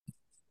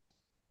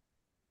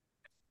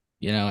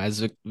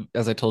As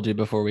I told you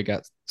before we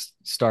got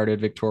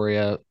started,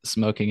 Victoria,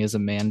 smoking is a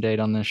mandate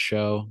on this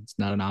show. It's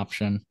not an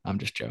option. I'm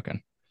just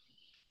joking.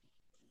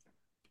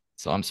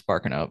 So I'm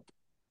sparking up.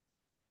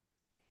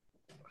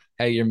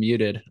 Hey, you're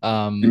muted.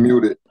 You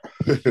muted.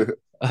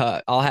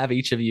 I'll have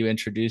each of you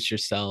introduce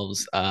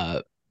yourselves.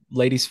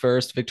 Ladies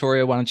first.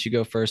 Victoria, why don't you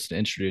go first and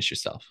introduce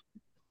yourself?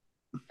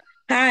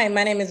 Hi,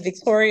 my name is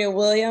Victoria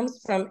Williams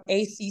from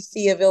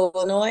ACC of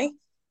Illinois,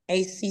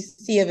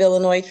 ACC of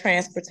Illinois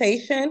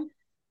Transportation,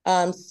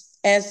 um,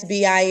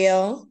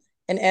 SBIL,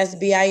 and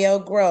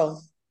SBIL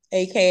Growth,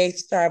 aka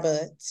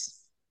Starbucks.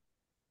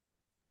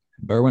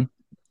 Berwyn.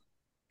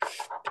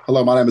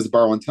 Hello, my name is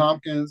Berwyn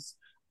Thompkins.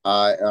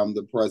 I am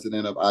the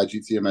president of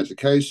IGTM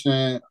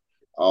Education.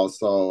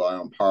 Also, I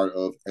am part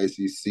of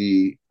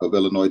ACC of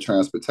Illinois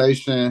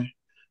Transportation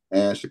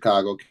and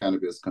Chicago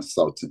Cannabis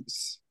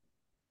Consultants.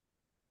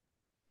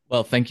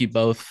 Well, thank you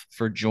both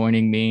for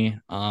joining me.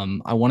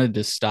 I wanted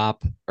to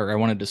start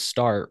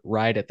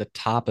right at the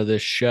top of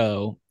this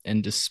show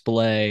and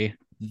display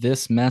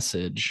this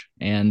message.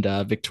 And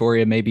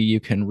Victoria, maybe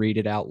you can read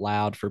it out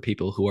loud for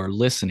people who are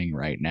listening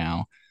right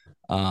now.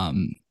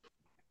 Um,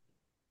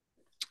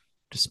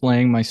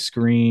 Displaying my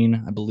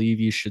screen. I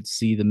believe you should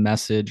see the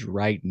message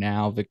right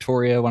now.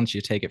 Victoria, why don't you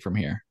take it from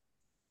here?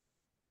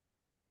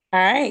 All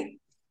right,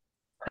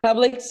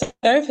 public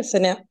service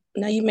announcement.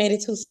 Now you made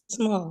it too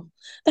small.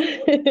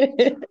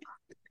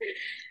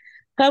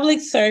 Public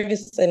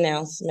service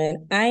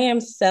announcement. I am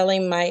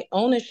selling my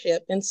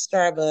ownership in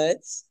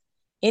Starbucks.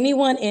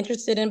 Anyone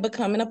interested in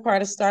becoming a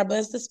part of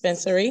Starbucks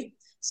Dispensary,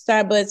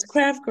 Starbucks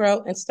Craft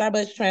Grow, and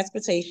Starbucks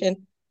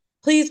Transportation,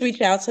 please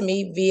reach out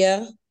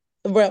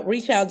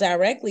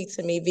directly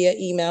to me via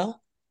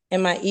email.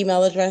 And my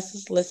email address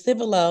is listed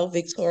below,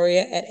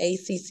 Victoria at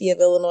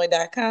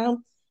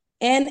accofillinois.com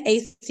and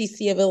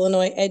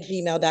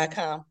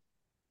accofillinois@gmail.com.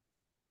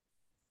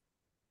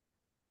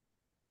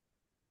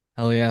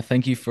 Hell yeah.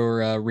 Thank you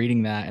for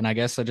reading that. And I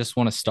guess I just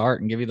want to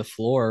start and give you the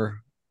floor.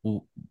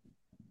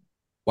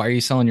 Why are you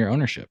selling your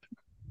ownership?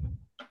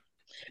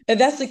 And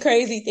that's the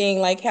crazy thing,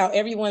 like how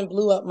everyone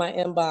blew up my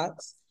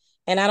inbox.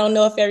 And I don't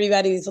know if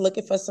everybody's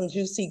looking for some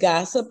juicy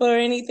gossip or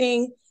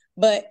anything,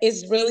 but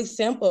it's really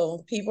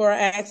simple. People are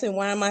asking,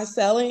 why am I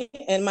selling?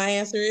 And my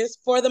answer is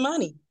for the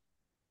money,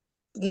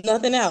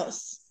 nothing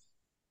else.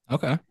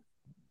 Okay.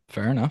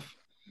 Fair enough.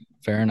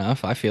 Fair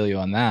enough. I feel you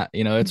on that.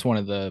 It's one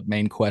of the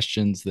main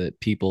questions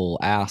that people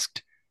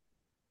asked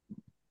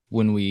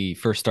when we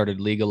first started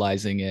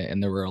legalizing it,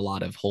 and there were a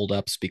lot of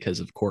holdups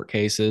because of court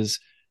cases.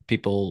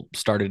 People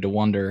started to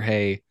wonder,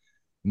 hey,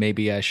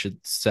 maybe I should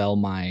sell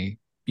my,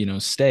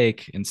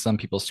 stake. And some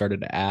people started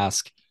to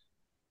ask,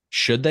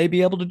 should they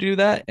be able to do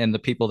that? And the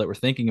people that were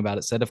thinking about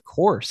it said, of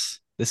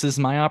course, this is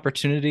my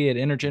opportunity at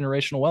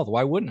intergenerational wealth.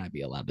 Why wouldn't I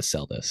be allowed to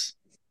sell this?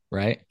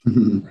 Right.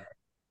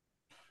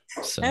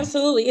 So,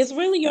 Absolutely. It's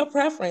really your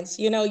preference.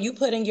 You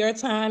put in your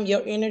time,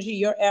 your energy,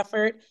 your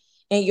effort,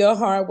 and your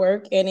hard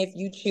work. And if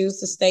you choose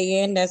to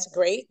stay in, that's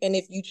great. And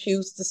if you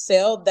choose to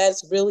sell,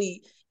 that's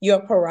really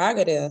your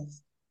prerogative.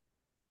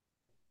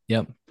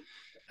 yep.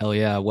 Hell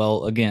yeah.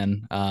 Well,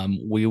 again,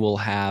 we will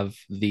have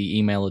the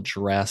email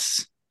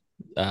address.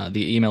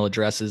 The email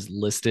address is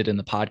listed in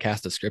the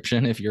podcast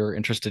description. If you're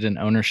interested in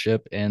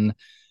ownership in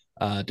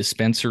a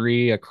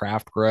dispensary, a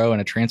craft grow,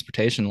 and a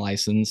transportation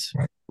license,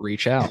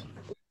 reach out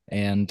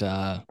and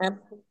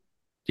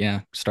yeah,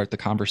 start the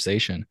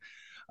conversation.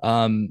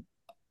 Um,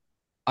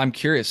 I'm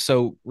curious.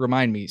 So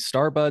remind me,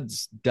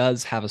 Starbuds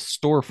does have a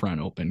storefront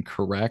open,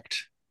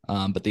 correct?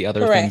 But the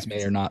other things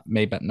Correct.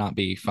 may not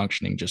be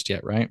functioning just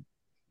yet, right?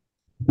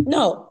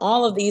 No,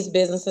 all of these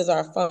businesses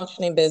are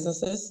functioning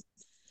businesses.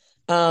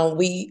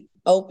 We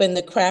opened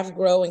the craft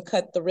grow and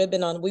cut the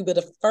ribbon on. We were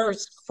the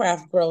first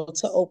craft grow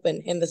to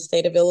open in the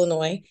state of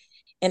Illinois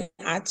in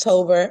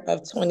October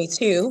of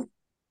 22.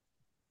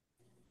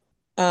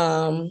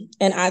 In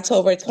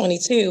October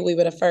 22, we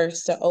were the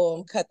first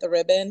to cut the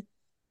ribbon,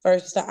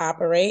 first to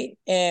operate.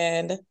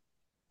 And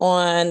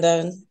on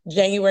the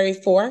January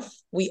 4th,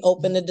 we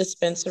opened the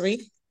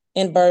dispensary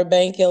in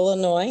Burbank,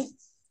 Illinois,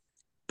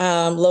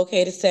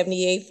 located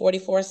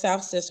 7844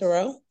 South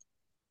Cicero.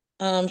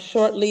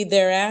 Shortly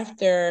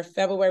thereafter,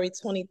 February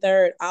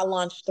 23rd, I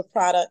launched the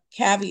product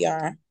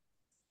Caviar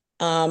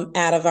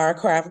out of our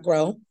craft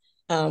grow.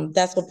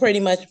 That's what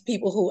pretty much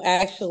people who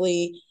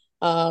actually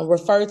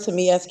refer to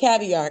me as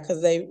Caviar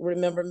because they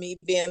remember me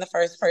being the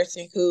first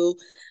person who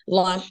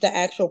launched the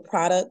actual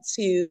product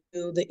to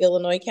the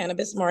Illinois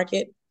cannabis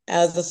market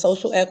as a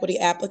social equity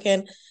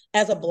applicant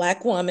as a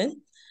Black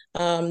woman.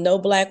 No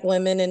Black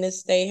women in this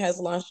state has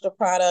launched a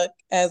product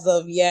as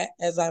of yet,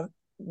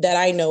 that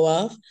I know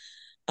of.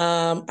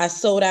 I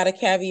sold out of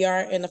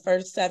Caviar in the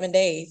first 7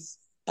 days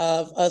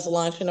of us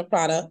launching the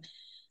product.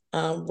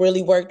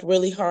 Really worked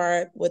really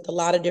hard with a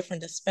lot of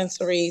different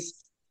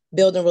dispensaries,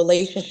 building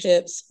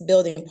relationships,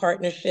 building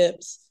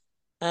partnerships,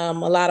 a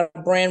lot of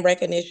brand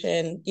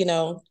recognition,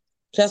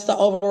 just the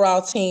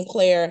overall team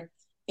player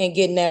and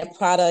getting that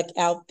product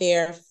out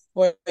there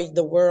for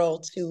the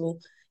world to,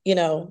 you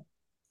know,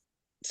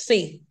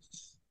 see.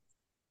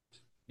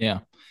 Yeah.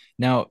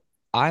 Now,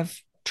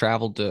 I've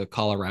traveled to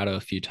Colorado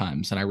a few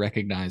times and I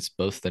recognize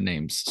both the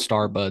names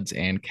Starbuds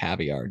and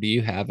Caviar. Do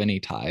you have any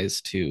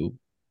ties to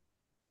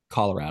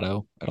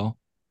Colorado at all?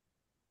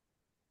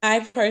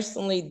 I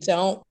personally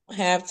don't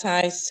have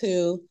ties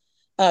to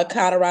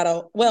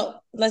Colorado.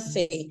 Well, let's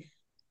see.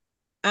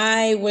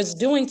 I was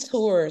doing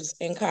tours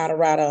in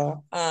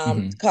Colorado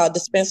Hmm. called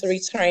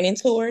dispensary training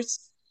tours.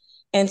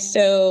 And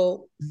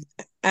so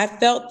I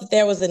felt that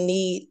there was a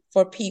need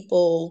for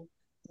people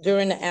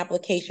during the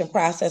application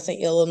process in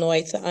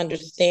Illinois to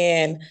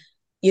understand,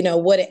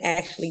 what it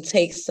actually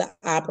takes to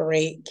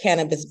operate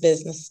cannabis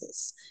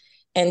businesses.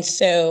 And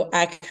so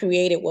I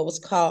created what was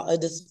called a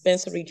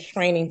dispensary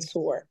training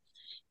tour.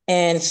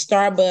 And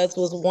Starbuds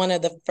was one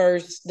of the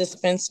first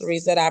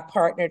dispensaries that I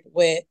partnered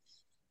with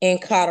in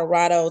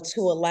Colorado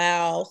to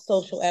allow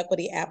social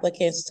equity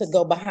applicants to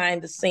go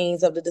behind the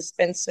scenes of the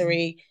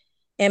dispensary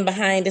and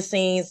behind the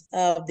scenes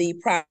of the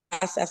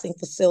processing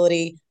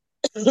facility.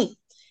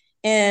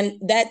 And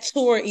that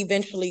tour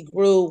eventually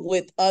grew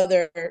with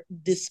other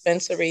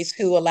dispensaries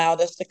who allowed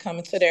us to come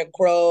into their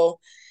grow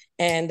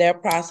and their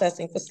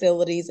processing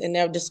facilities and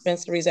their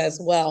dispensaries as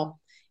well.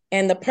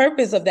 And the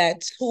purpose of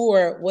that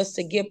tour was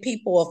to give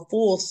people a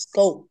full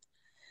scope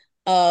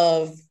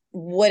of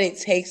what it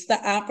takes to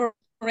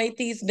operate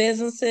these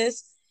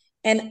businesses,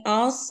 and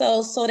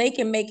also so they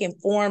can make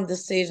informed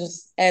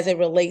decisions as it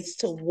relates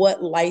to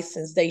what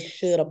license they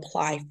should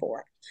apply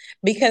for.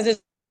 Because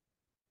it's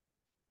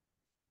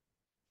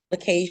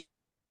application.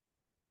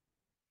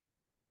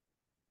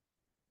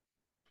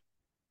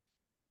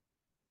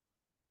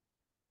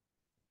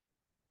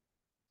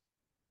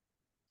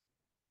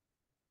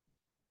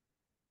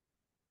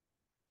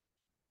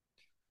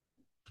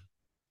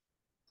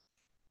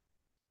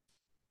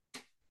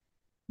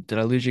 Did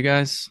I lose you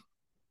guys?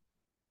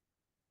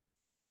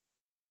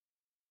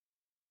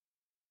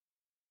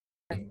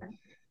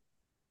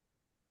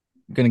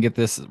 Going to get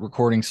this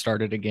recording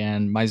started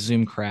again. My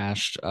Zoom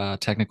crashed,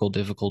 technical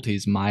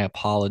difficulties. My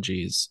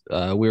apologies.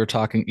 You were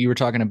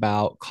talking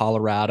about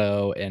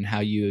Colorado and how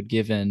you had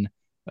given,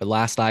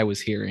 last I was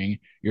hearing,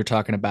 you're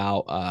talking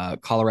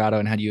about Colorado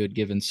and how you had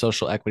given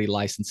social equity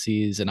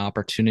licensees an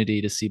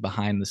opportunity to see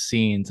behind the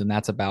scenes. And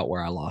that's about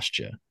where I lost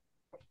you.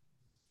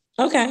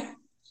 Okay.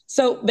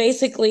 So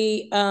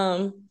basically,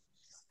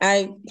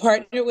 I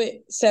partnered with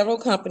several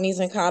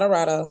companies in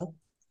Colorado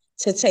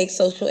to take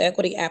social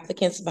equity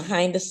applicants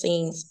behind the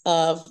scenes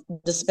of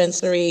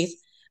dispensaries,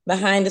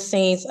 behind the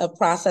scenes of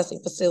processing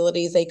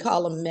facilities. They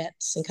call them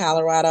METs in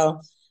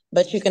Colorado,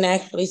 but you can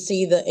actually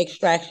see the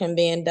extraction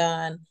being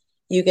done.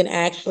 You can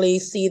actually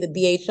see the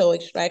BHO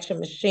extraction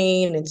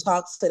machine and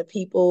talk to the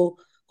people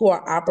who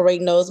are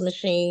operating those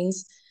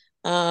machines.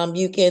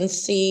 You can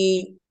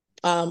see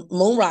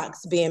moon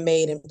rocks being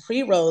made and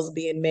pre-rolls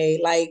being made.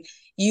 Like,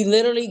 you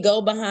literally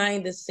go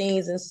behind the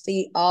scenes and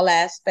see all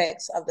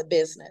aspects of the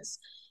business.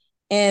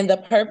 And the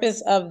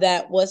purpose of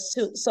that was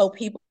to so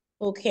people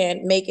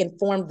can make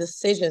informed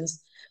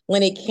decisions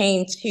when it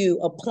came to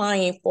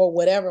applying for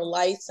whatever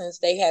license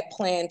they had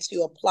planned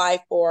to apply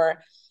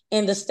for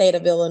in the state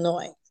of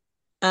Illinois.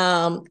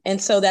 And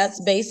so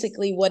that's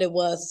basically what it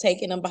was,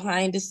 taking them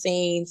behind the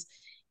scenes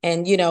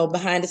and,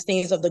 behind the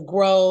scenes of the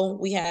grow.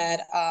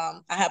 I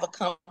have a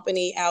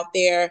company out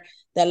there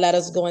that let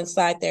us go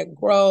inside their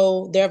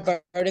grow, their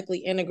vertically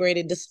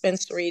integrated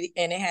dispensary,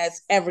 and it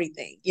has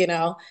everything.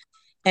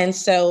 And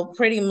so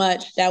pretty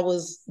much that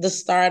was the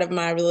start of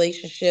my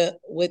relationship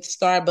with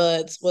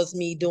Starbuds, was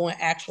me doing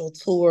actual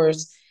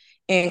tours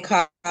in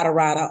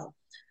Colorado.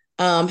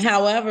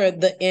 However,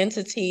 the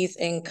entities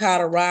in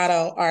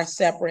Colorado are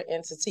separate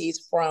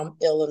entities from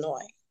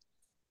Illinois.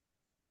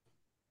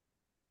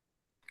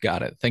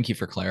 Got it. Thank you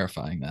for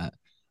clarifying that.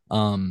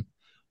 Um,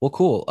 well,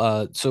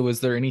 cool. So is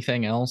there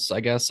anything else,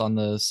 I guess, on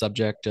the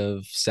subject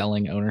of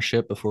selling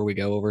ownership before we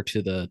go over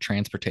to the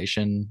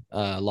transportation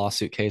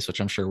lawsuit case, which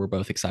I'm sure we're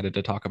both excited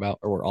to talk about,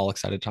 or we're all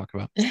excited to talk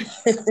about?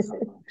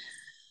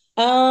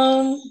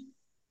 um,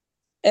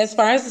 as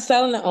far as the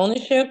selling the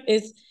ownership,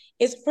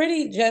 it's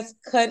pretty just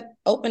cut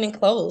open and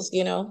closed.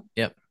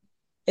 Yep.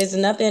 It's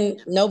nothing,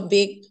 no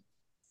big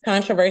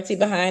controversy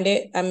behind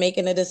it. I'm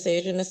making a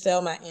decision to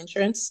sell my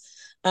interest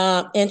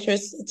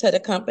to the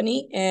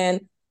company,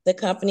 and the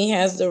company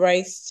has the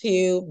rights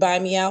to buy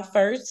me out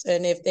first.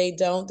 And if they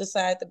don't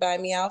decide to buy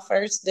me out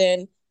first,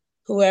 then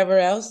whoever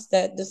else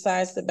that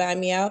decides to buy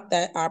me out,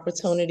 that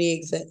opportunity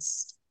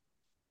exists.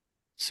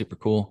 Super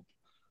cool.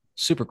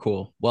 Super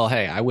cool. Well,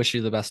 hey, I wish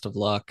you the best of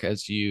luck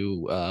as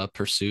you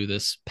pursue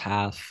this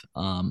path.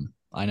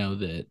 I know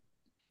that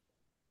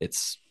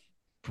it's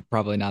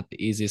probably not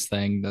the easiest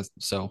thing.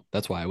 So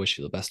that's why I wish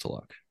you the best of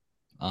luck.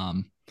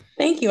 Um,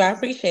 Thank you. I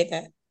appreciate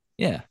that.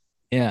 yeah,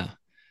 yeah.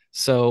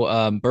 So,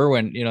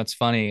 Berwyn, it's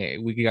funny.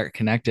 We got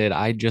connected.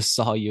 I just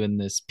saw you in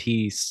this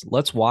piece.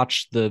 Let's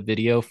watch the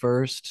video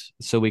first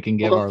so we can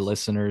give Okay. our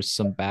listeners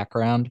some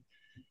background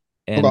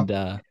Okay.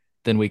 and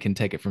then we can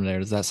take it from there.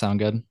 Does that sound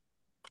good?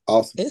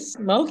 Awesome. It's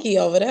smoky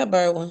over there,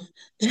 Berwyn.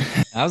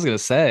 I was going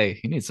to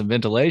say, you need some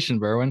ventilation,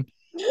 Berwyn.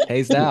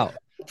 Hazed out.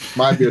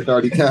 Might be a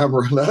 30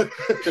 camera.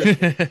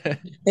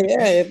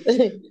 Yeah.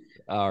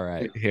 All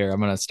right, here, I'm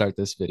going to start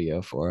this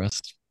video for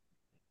us.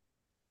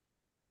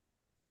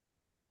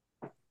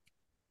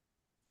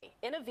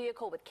 In a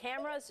vehicle with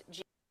cameras.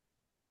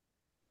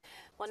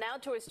 Well, now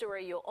to a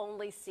story you'll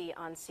only see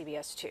on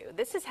CBS 2.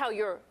 This is how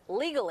you're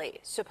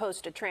legally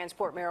supposed to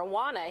transport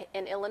marijuana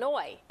in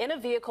Illinois, in a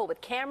vehicle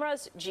with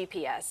cameras,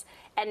 GPS,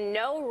 and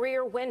no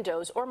rear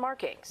windows or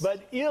markings.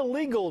 But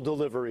illegal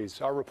deliveries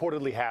are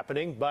reportedly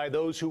happening by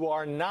those who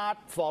are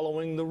not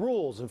following the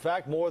rules. In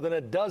fact, more than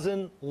a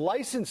dozen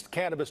licensed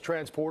cannabis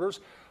transporters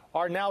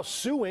are now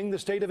suing the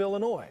state of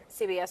Illinois.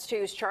 CBS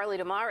 2's Charlie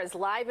DeMar is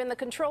live in the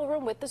control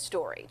room with the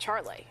story.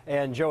 Charlie.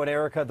 And Joe and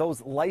Erica,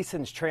 those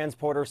licensed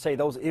transporters say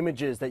those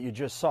images that you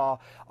just saw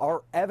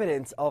are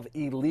evidence of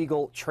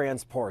illegal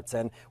transports.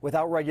 And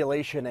without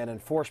regulation and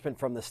enforcement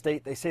from the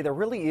state, they say there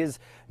really is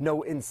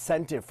no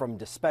incentive from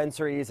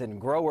dispensaries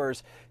and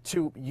growers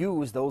to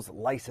use those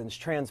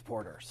licensed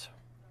transporters.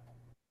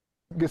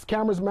 This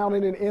camera's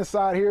mounted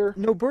inside here.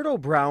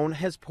 Noberto Brown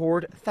has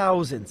poured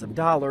thousands of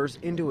dollars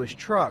into his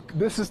truck.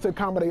 This is to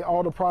accommodate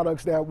all the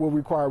products that will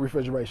require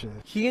refrigeration.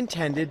 He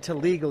intended to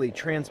legally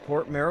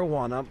transport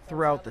marijuana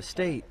throughout the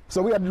state.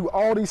 So we had to do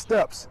all these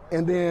steps,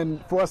 and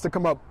then for us to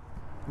come up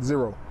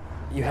zero.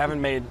 You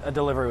haven't made a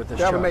delivery with this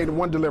We truck? haven't made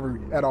one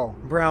delivery at all.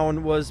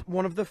 Brown was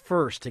one of the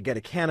first to get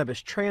a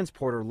cannabis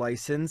transporter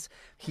license.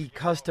 He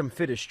custom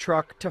fit his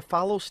truck to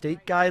follow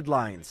state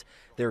guidelines.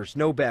 There's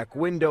no back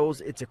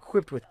windows. It's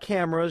equipped with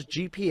cameras,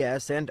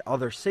 GPS, and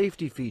other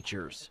safety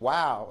features.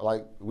 Wow,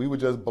 like we were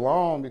just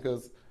blown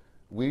because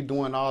we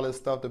doing all this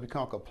stuff to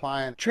become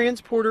compliant.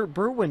 Transporter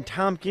Berwyn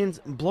Thompkins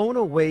blown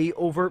away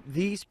over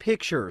these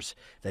pictures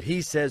that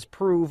he says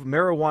prove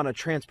marijuana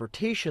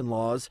transportation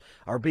laws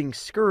are being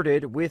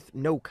skirted with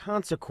no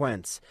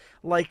consequence.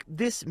 Like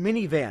this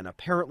minivan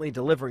apparently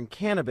delivering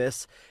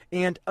cannabis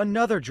and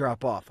another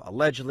drop-off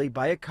allegedly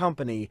by a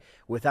company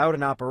without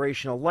an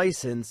operational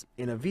license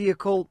in a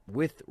vehicle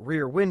with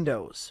rear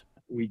windows.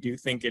 We do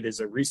think it is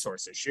a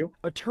resource issue.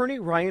 Attorney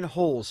Ryan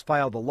Holes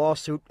filed a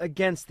lawsuit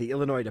against the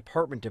Illinois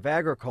Department of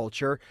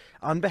Agriculture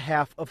on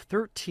behalf of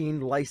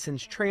 13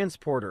 licensed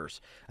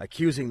transporters,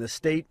 accusing the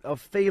state of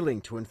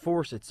failing to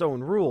enforce its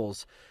own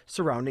rules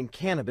surrounding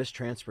cannabis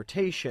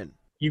transportation.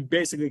 You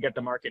basically get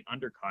the market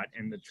undercut,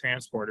 and the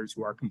transporters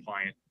who are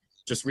compliant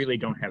just really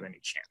don't have any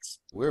chance.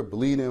 We're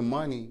bleeding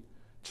money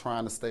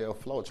trying to stay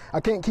afloat. I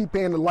can't keep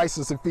paying the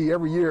licensing fee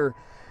every year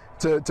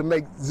to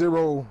make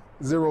zero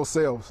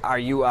sales. Are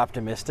you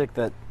optimistic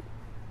that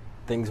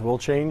things will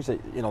change,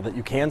 that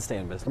you can stay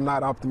in business? I'm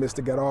not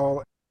optimistic at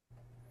all.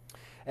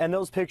 And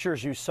those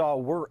pictures you saw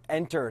were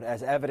entered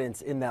as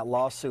evidence in that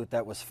lawsuit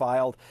that was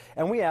filed.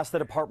 And we asked the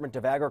Department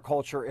of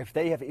Agriculture if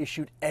they have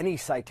issued any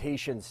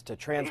citations to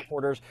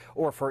transporters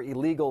or for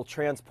illegal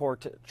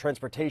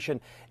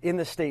transportation in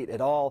the state at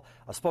all.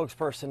 A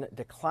spokesperson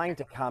declined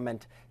to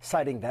comment,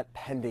 citing that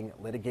pending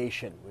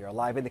litigation. We are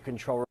live in the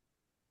control room.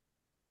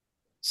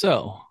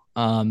 So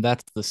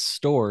that's the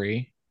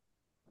story.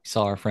 We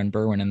saw our friend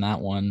Berwyn in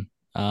that one.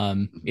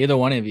 Either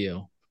one of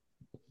you,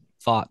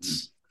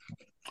 thoughts?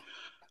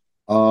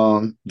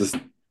 This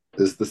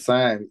it's the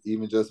same.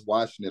 Even just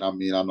watching it, I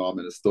mean, I know I'm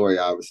in the story,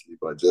 obviously,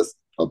 but just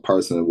a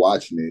person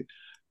watching it,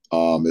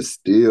 it's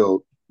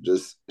still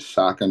just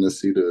shocking to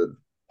see the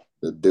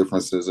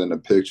differences in the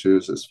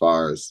pictures as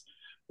far as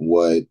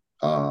what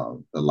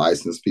the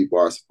licensed people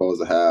are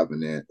supposed to have,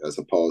 and then as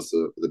opposed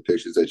to the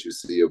pictures that you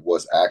see of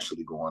what's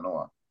actually going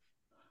on.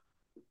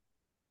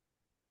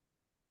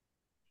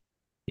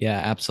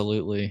 Yeah,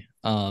 absolutely.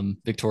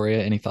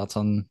 Victoria, any thoughts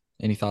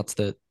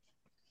that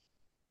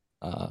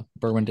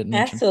Berwyn didn't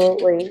mention?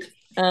 Absolutely.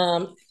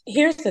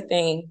 Here's the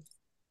thing.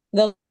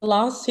 The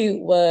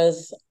lawsuit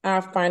was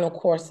our final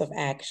course of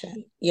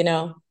action.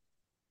 The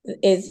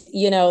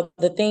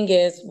thing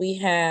is, we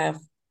have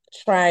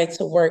tried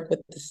to work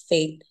with the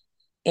state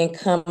and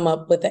come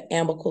up with an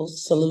amicable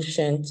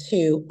solution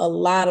to a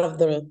lot of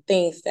the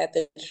things that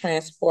the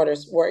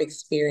transporters were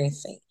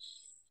experiencing.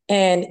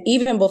 And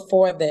even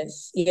before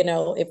this,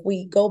 if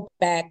we go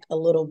back a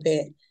little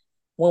bit,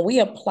 when we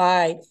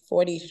applied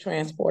for these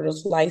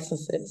transporters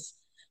licenses,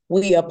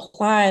 we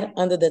applied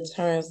under the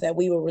terms that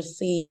we will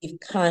receive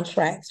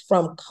contracts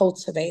from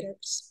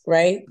cultivators,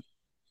 right?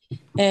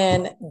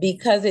 And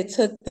because it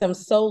took them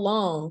so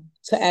long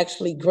to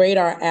actually grade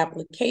our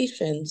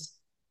applications,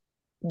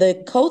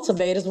 the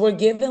cultivators were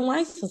given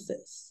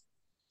licenses.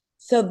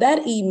 So that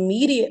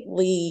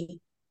immediately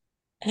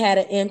had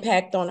an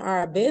impact on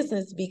our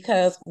business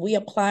because we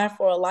applied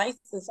for a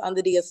license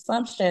under the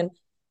assumption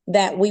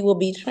that we will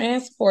be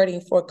transporting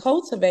for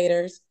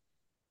cultivators.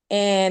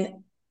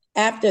 And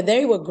after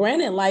they were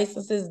granted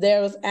licenses,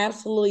 there was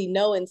absolutely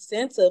no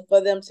incentive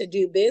for them to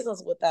do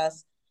business with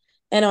us.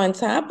 And on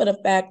top of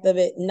the fact of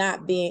it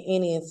not being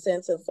any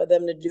incentive for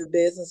them to do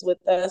business with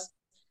us,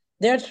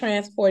 they're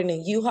transporting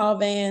in U-Haul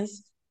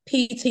vans,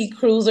 PT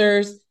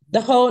Cruisers,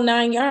 the whole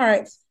 9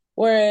 yards,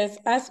 whereas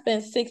I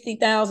spent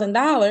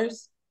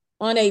 $60,000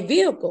 on a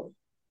vehicle.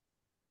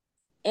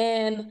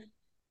 And,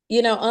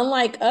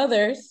 unlike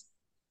others,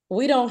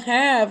 we don't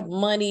have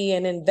money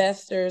and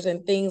investors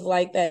and things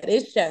like that.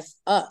 It's just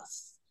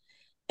us.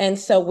 And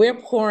so we're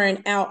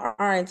pouring out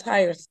our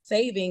entire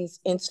savings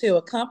into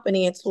a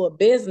company, into a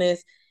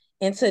business,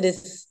 into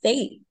this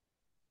state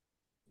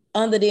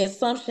under the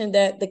assumption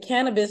that the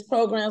cannabis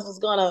programs was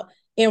going to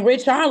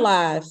enrich our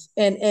lives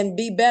and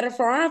be better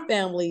for our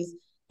families.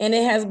 And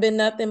it has been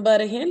nothing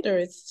but a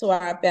hindrance to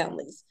our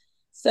families.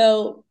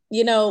 So,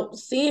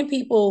 seeing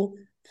people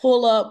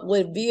pull up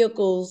with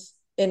vehicles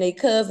and their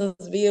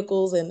cousins'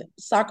 vehicles and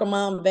soccer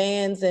mom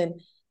vans and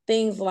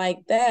things like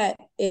that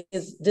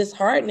is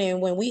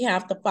disheartening when we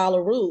have to follow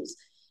rules.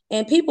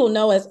 And people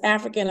know, as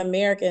African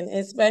American,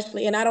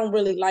 especially, and I don't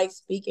really like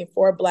speaking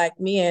for Black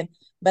men,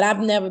 but I've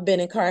never been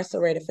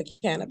incarcerated for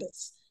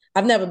cannabis.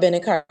 I've never been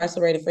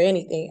incarcerated for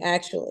anything,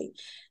 actually.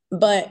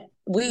 But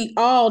we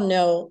all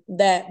know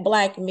that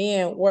Black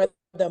men were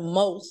the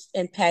most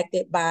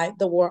impacted by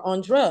the war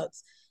on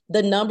drugs.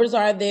 The numbers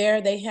are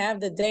there, they have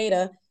the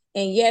data,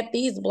 and yet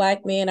these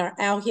Black men are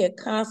out here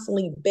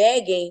constantly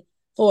begging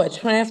for a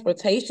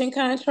transportation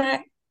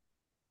contract.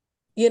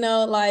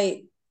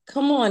 Like,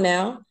 come on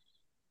now.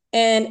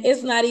 And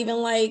it's not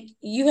even like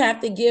you have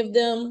to give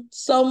them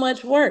so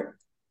much work.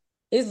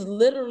 It's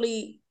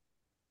literally,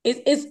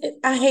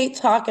 I hate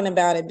talking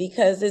about it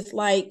because it's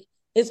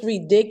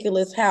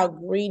ridiculous how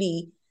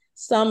greedy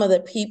some of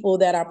the people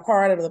that are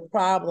part of the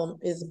problem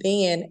is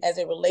being as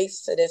it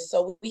relates to this.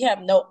 So we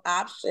have no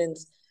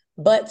options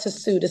but to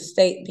sue the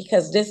state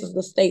because this is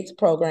the state's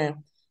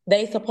program.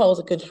 They supposed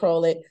to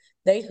control it.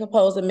 They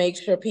supposed to make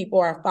sure people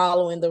are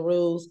following the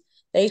rules.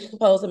 They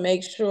supposed to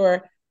make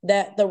sure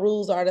that the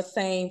rules are the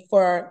same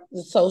for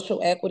the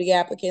social equity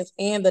applicants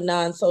and the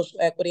non-social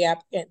equity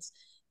applicants.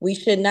 We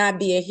should not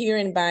be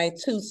adhering by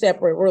two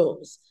separate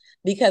rules.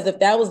 Because if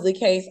that was the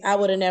case, I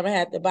would have never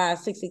had to buy a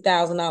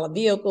 $60,000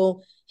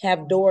 vehicle,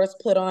 have doors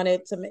put on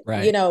it,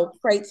 to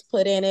crates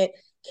put in it,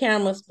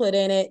 cameras put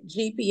in it,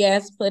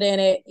 GPS put in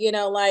it.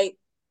 Like,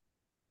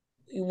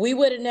 we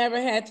would have never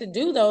had to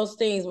do those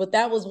things, but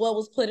that was what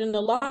was put in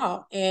the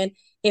law. And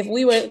if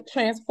we were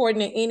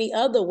transporting it any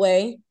other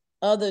way,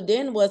 other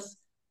than what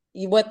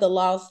the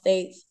law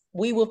states,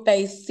 we will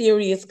face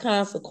serious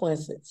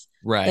consequences.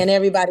 Right. And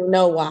everybody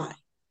know why.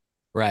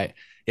 Right.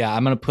 Yeah,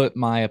 I'm going to put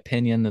my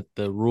opinion that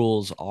the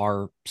rules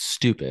are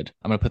stupid.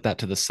 I'm going to put that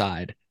to the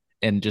side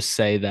and just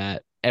say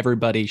that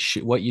everybody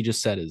should, what you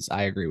just said is,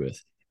 I agree with.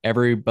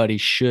 Everybody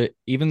should,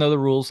 even though the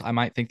rules, I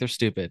might think they're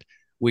stupid,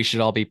 we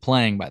should all be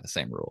playing by the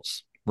same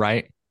rules,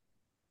 right?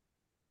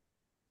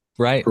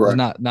 Right?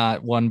 Correct.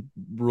 Not one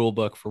rule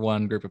book for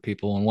one group of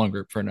people and one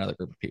group for another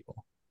group of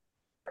people.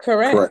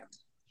 Correct.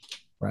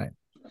 Right.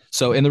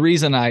 So, and the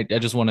reason I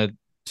just wanted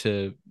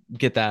to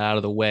get that out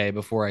of the way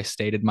before I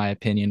stated my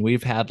opinion,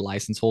 we've had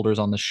license holders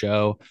on the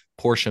show.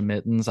 Portia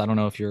Mittens, I don't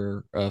know if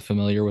you're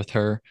familiar with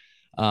her,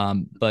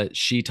 but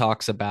she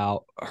talks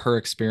about her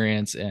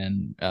experience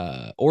in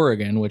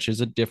Oregon, which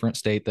is a different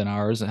state than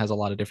ours and has a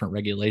lot of different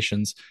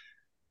regulations.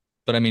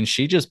 But I mean,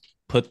 she just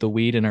put the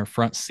weed in her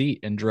front seat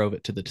and drove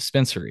it to the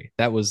dispensary.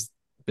 That was,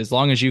 as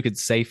long as you could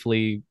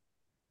safely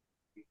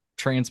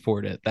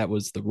transport it, that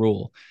was the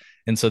rule.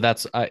 And so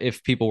that's,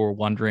 if people were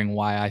wondering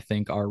why I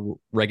think our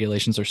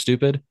regulations are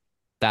stupid,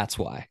 that's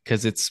why,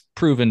 because it's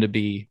proven to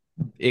be,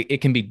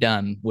 it can be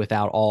done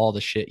without all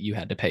the shit you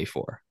had to pay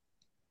for,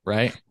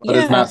 right? But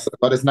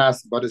it's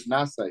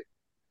not safe,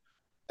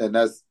 and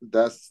that's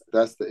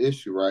the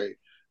issue, right?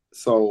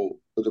 So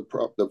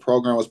the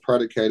program was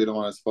predicated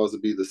on it's supposed to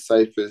be the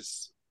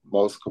safest,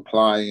 most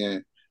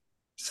compliant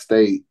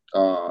state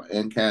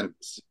in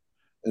cannabis.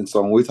 And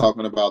so when we're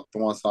talking about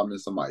throwing something in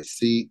somebody's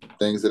seat,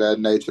 things of that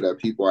nature that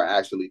people are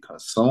actually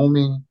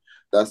consuming,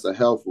 that's a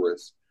health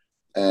risk.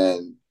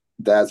 And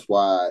that's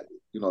why,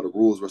 the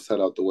rules were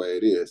set up the way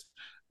it is.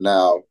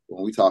 Now,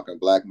 when we talking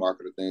black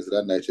market or things of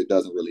that nature, it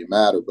doesn't really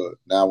matter. But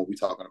now when we're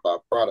talking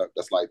about product,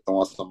 that's like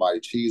throwing somebody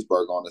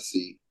cheeseburger on the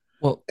seat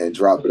and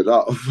dropping it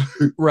off.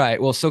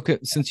 Right. Well, so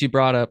since you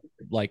brought up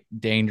like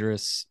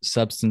dangerous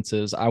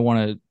substances, I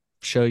want to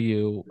show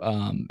you,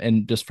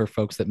 and just for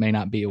folks that may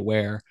not be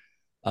aware,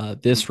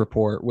 this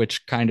report,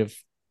 which kind of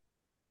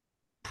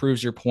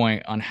proves your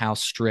point on how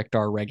strict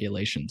our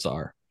regulations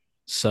are.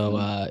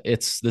 So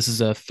this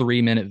is a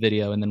 3-minute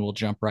video, and then we'll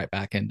jump right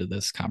back into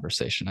this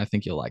conversation. I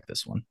think you'll like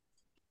this one.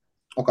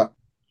 Okay.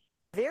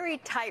 Very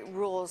tight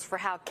rules for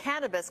how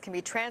cannabis can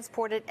be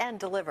transported and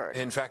delivered.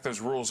 In fact,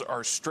 those rules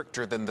are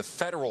stricter than the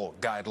federal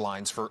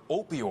guidelines for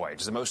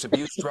opioids, the most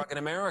abused drug in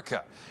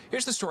America.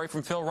 Here's the story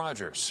from Phil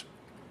Rogers.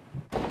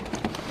 You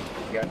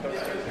got those?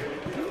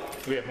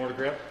 Do we have more to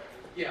grab?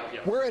 Yeah.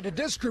 We're at a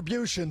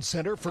distribution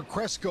center for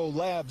Cresco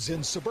Labs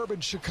in suburban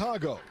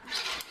Chicago.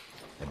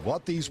 And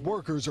what these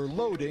workers are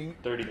loading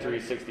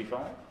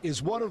 3365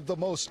 is one of the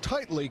most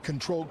tightly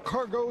controlled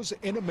cargoes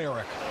in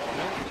America.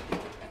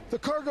 The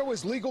cargo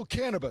is legal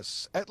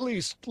cannabis, at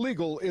least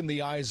legal in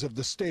the eyes of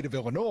the state of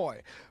Illinois.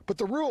 But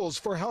the rules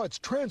for how it's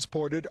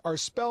transported are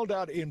spelled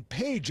out in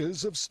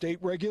pages of state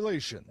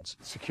regulations.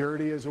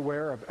 Security is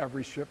aware of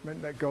every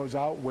shipment that goes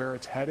out, where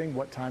it's heading,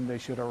 what time they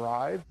should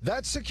arrive.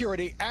 That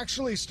security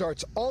actually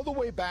starts all the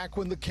way back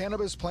when the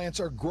cannabis plants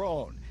are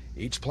grown.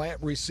 Each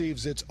plant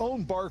receives its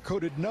own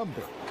barcoded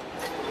number.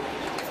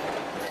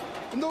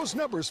 And those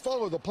numbers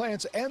follow the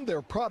plants and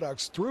their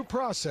products through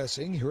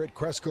processing here at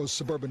Cresco's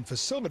suburban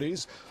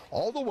facilities,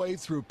 all the way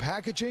through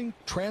packaging,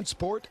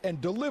 transport,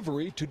 and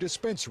delivery to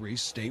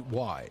dispensaries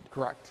statewide.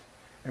 Correct.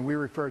 And we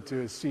refer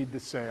to as seed to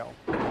sale.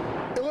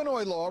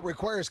 Illinois law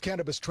requires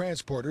cannabis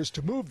transporters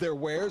to move their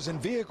wares in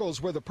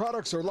vehicles where the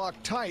products are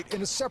locked tight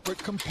in a separate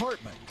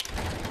compartment.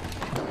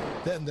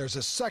 Then there's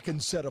a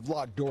second set of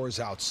locked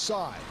doors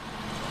outside.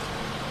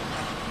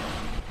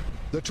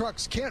 The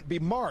trucks can't be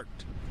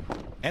marked,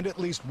 and at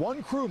least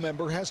one crew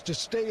member has to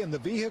stay in the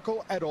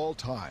vehicle at all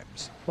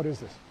times. What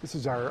is this? This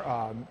is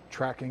our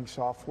tracking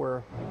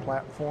software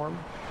platform.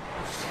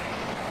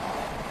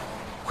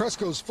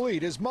 Cresco's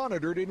fleet is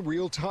monitored in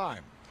real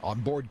time.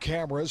 Onboard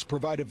cameras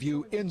provide a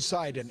view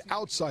inside and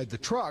outside the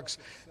trucks,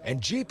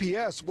 and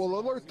GPS will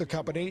alert the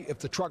company if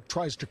the truck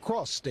tries to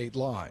cross state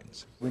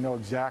lines. We know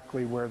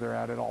exactly where they're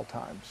at all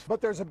times.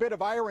 But there's a bit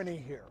of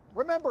irony here.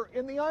 Remember,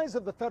 in the eyes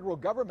of the federal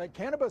government,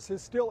 cannabis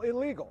is still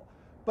illegal.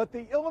 But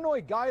the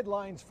Illinois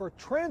guidelines for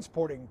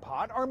transporting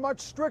pot are much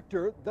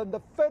stricter than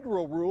the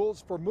federal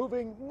rules for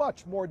moving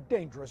much more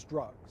dangerous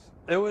drugs.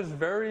 It was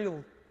very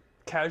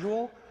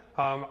casual.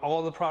 All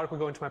of the product would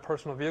go into my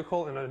personal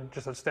vehicle in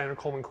just a standard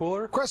Coleman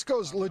cooler.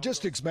 Cresco's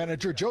logistics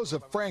manager,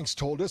 Joseph Franks,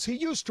 told us he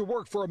used to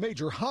work for a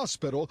major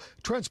hospital,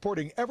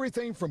 transporting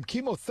everything from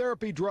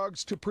chemotherapy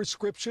drugs to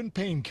prescription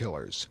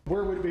painkillers.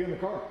 Where would it be in the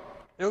car?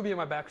 It would be in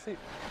my back seat.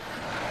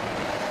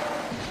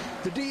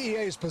 The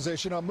DEA's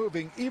position on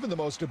moving even the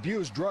most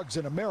abused drugs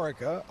in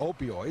America,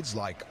 opioids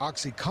like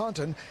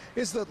OxyContin,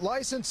 is that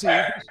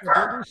licensees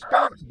are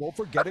responsible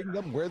for getting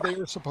them where they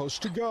are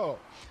supposed to go.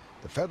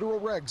 The federal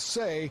regs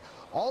say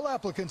all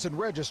applicants and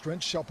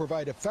registrants shall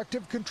provide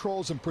effective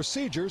controls and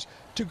procedures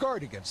to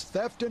guard against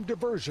theft and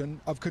diversion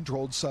of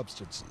controlled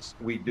substances.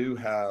 We do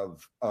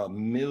have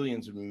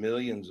millions and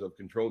millions of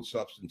controlled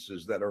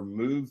substances that are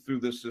moved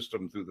through the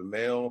system, through the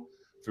mail,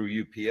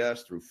 through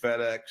UPS, through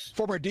FedEx.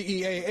 Former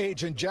DEA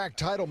agent Jack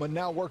Titleman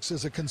now works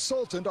as a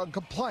consultant on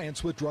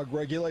compliance with drug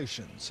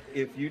regulations.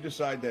 If you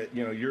decide that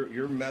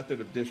your method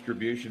of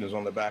distribution is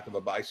on the back of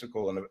a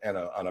bicycle and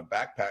on a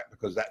backpack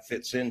because that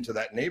fits into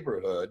that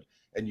neighborhood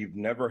and you've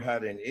never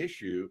had an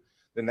issue,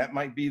 then that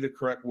might be the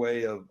correct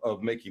way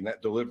of making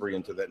that delivery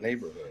into that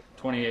neighborhood.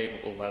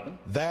 2811.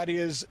 That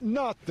is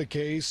not the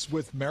case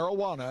with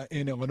marijuana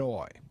in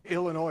Illinois.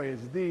 Illinois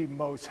is the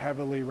most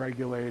heavily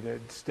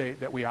regulated state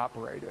that we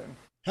operate in.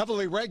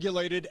 Heavily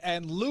regulated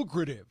and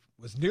lucrative,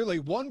 with nearly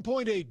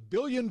 $1.8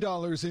 billion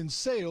in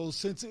sales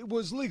since it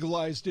was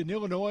legalized in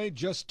Illinois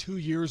just 2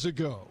 years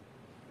ago.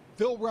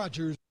 Phil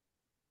Rogers.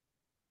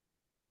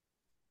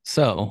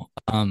 So,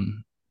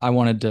 I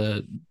wanted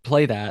to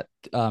play that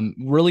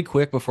really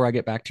quick before I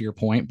get back to your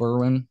point,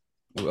 Berwyn,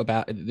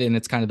 and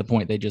it's kind of the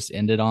point they just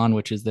ended on,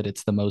 which is that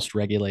it's the most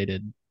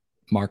regulated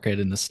market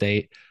in the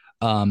state.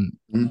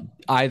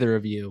 Either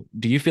of you,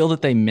 do you feel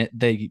that they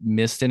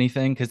missed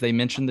anything? Because they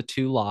mentioned the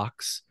 2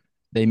 locks,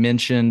 they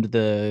mentioned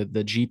the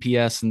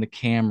GPS and the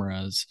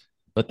cameras,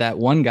 but that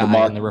one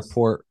guy in the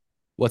report,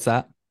 what's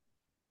that?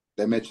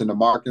 They mentioned the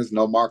markings,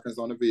 no markings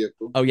on the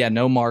vehicle. Oh yeah,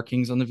 no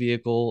markings on the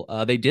vehicle.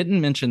 They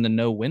didn't mention the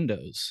no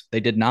windows.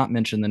 They did not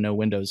mention the no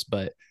windows,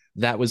 but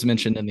that was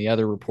mentioned in the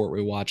other report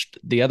we watched.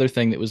 The other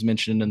thing that was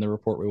mentioned in the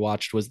report we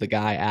watched was the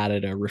guy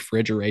added a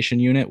refrigeration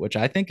unit, which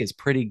I think is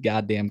pretty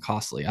goddamn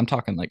costly. I'm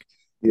talking like,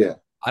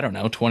 I don't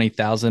know,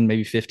 $20,000,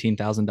 maybe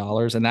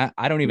 $15,000, and that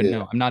I don't even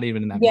know. I'm not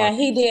even in that. Yeah, market.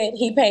 he did.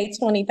 He paid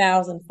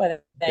 $20,000 for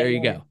that. There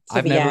you go.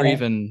 I've never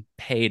even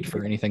paid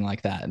for anything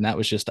like that, and that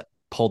was just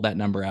pulled that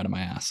number out of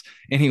my ass.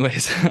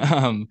 Anyways,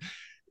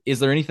 is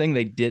there anything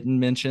they didn't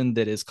mention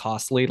that is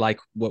costly, like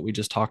what we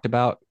just talked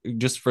about,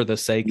 just for the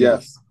sake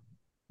of?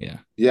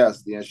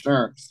 Yes, the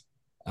insurance.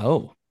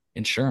 Oh,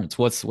 insurance.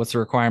 What's the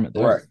requirement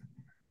there? Right.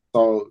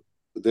 So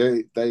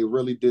they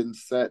really didn't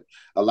set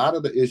a lot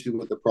of the issue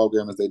with the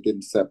program is they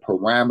didn't set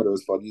parameters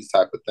for these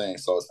type of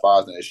things. So as far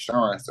as the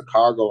insurance, the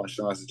cargo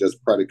insurance is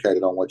just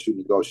predicated on what you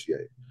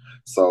negotiate.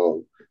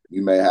 So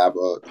you may have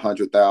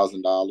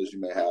 $100,000, you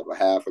may have a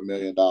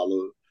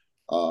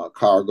 $500,000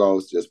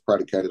 cargoes just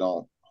predicated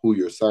on who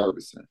you're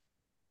servicing.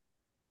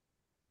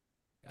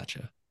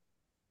 Gotcha.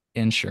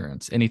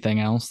 Insurance.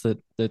 Anything else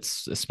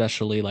that's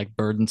especially like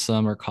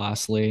burdensome or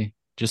costly,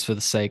 just for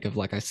the sake of,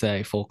 like I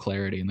say, full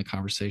clarity in the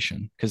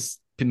conversation? Because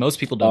most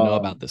people don't know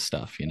about this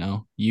stuff.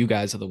 You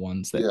guys are the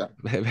ones that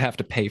have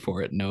to pay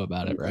for it and know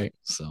about it, right?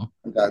 So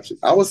I got you.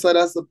 I would say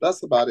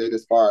that's about it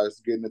as far as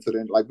getting into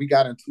the, like, we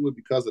got into it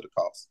because of the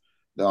cost.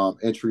 The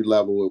entry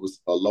level, it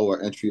was a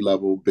lower entry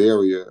level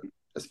barrier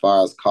as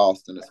far as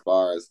cost and as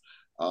far as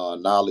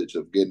knowledge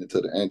of getting into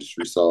the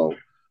industry. So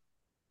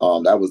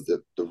that was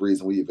the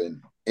reason we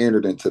even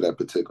entered into that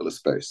particular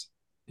space.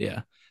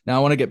 Yeah. Now I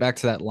want to get back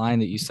to that line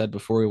that you said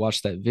before we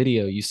watched that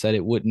video. You said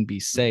it wouldn't be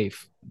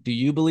safe. Do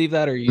you believe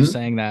that, or are you Mhm.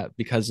 saying that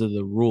because of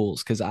the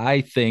rules? Because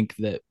I think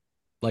that,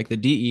 like, the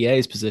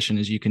DEA's position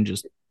is you can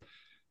just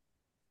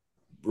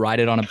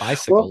ride it on a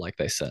bicycle, Well, like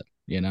they said,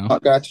 you know? I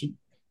got you.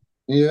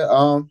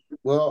 Yeah.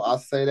 Well, I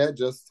say that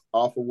just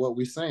off of what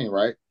we're seeing,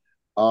 right?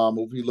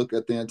 If we look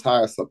at the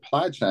entire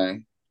supply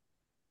chain,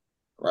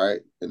 right,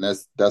 and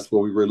that's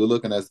what we're really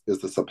looking at is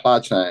the supply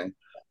chain.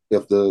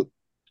 If the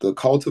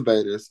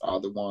cultivators are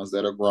the ones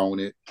that are growing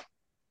it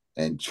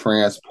and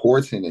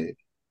transporting it,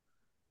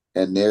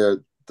 and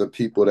they're the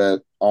people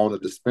that own the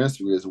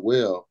dispensary as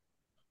well,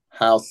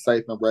 how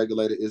safe and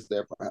regulated is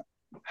their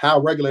how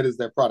regulated is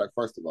their product,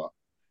 first of all?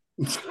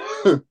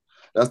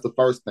 That's the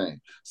first thing.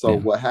 So Yeah.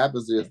 what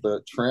happens is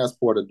the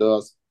transporter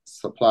does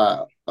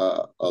supply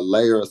a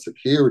layer of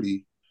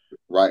security,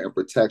 right, and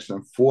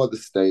protection for the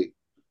state,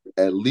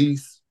 at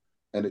least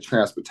in the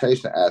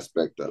transportation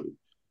aspect of it.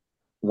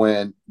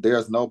 When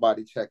there's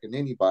nobody checking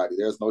anybody,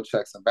 there's no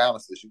checks and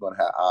balances, you're going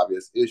to have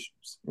obvious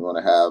issues. You're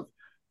going to have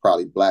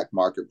probably black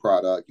market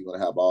product. You're going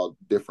to have all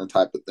different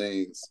type of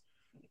things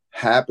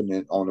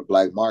happening on the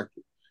black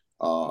market,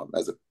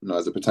 as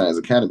as it pertains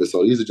to cannabis.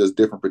 So these are just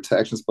different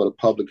protections for the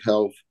public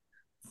health.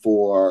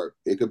 For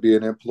it could be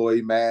an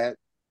employee mad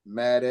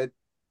at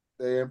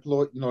their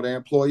their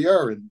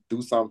employer, and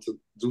do something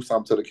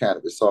to the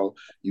cannabis. So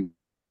you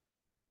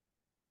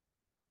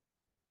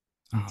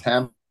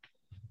tam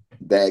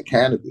that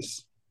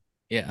cannabis.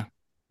 Yeah.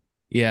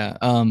 Yeah.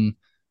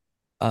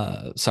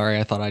 Sorry,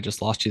 I thought I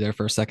just lost you there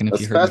for a second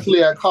if you heard me.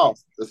 Especially at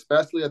cost,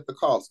 especially at the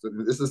cost.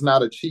 This is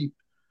not a cheap,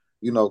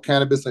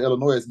 cannabis in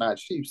Illinois is not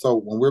cheap. So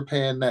when we're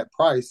paying that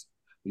price,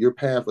 you're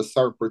paying for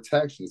certain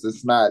protections.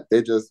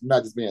 They're just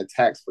not just being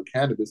taxed for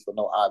cannabis for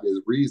no obvious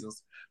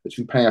reasons, but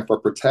you're paying for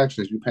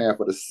protections. You're paying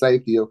for the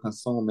safety of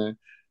consuming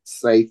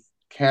safe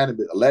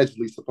cannabis,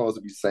 allegedly supposed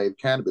to be safe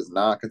cannabis,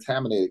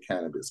 non-contaminated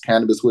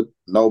cannabis with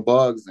no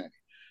bugs in it.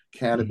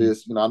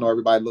 Cannabis, I know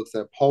everybody looks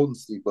at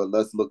potency, but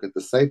let's look at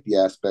the safety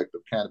aspect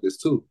of cannabis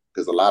too,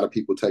 because a lot of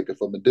people take it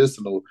for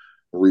medicinal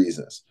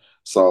reasons.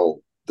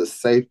 So the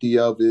safety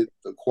of it,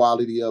 the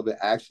quality of it,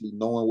 actually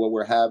knowing what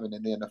we're having,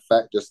 and then the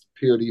fact, just the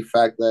purity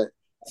fact that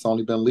it's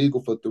only been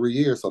legal for 3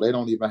 years, so they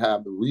don't even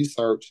have the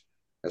research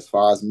as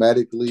far as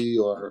medically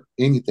or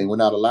anything. We're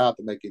not allowed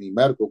to make any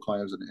medical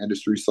claims in the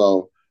industry.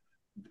 So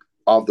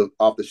of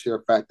the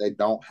sheer fact they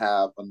don't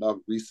have enough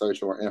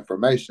research or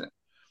information.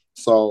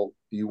 So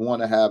you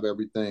want to have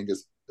everything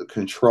as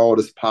controlled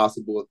as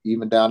possible,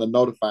 even down to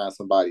notifying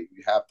somebody.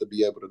 You have to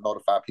be able to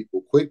notify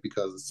people quick,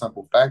 because the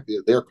simple fact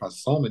is they're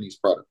consuming these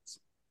products.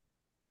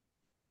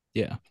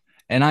 Yeah.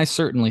 And I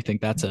certainly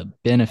think that's a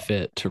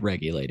benefit to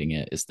regulating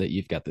it, is that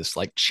you've got this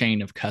like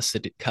chain of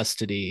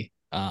custody.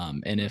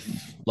 And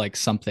if like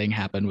something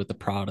happened with the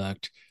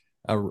product,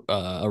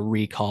 a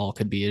recall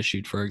could be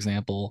issued, for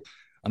example.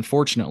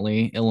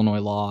 Unfortunately, Illinois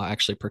law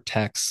actually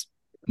protects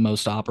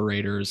most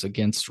operators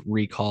against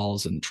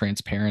recalls and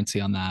transparency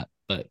on that,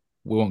 but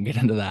we won't get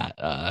into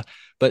that.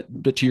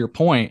 But to your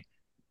point,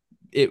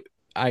 it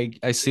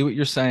I see what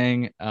you're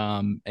saying,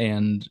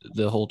 and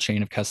the whole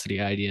chain of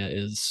custody idea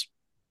is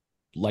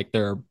like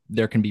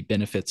there can be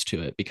benefits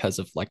to it because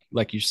of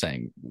like you're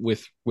saying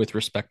with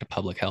respect to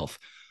public health.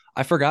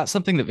 I forgot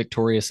something that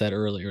Victoria said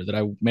earlier that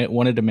I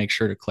wanted to make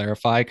sure to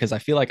clarify, because I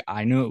feel like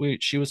I knew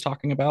what she was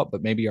talking about,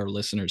 but maybe our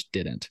listeners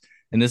didn't.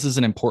 And this is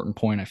an important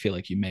point I feel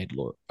like you made,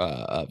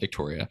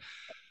 Victoria.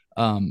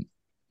 Um,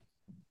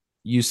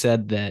 you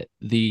said that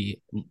the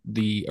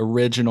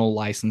original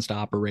licensed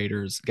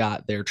operators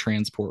got their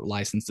transport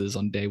licenses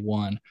on day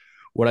one.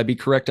 Would I be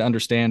correct to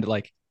understand,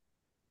 like,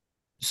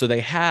 so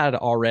they had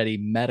already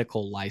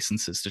medical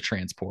licenses to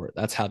transport?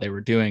 That's how they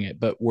were doing it.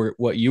 But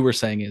what you were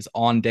saying is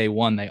on day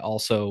one, they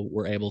also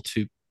were able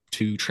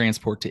to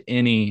transport to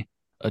any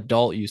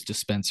adult use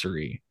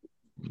dispensary.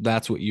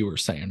 That's what you were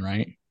saying,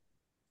 right?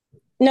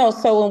 No,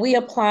 so when we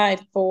applied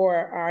for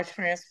our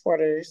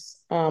transporters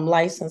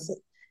license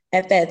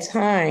at that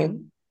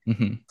time,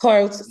 Mm-hmm.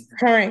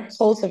 current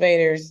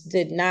cultivators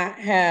did not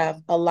have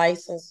a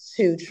license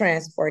to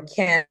transport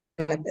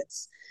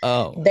cannabis.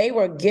 Oh, They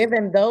were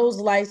given those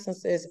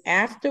licenses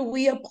after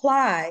we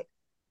applied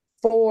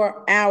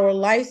for our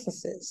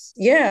licenses.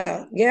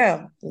 Yeah,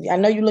 yeah. I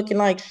know you're looking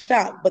like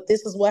shocked, but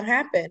this is what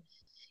happened.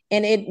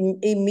 And it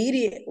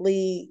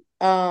immediately,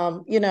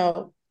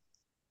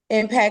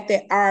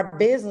 impacted our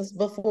business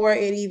before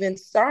it even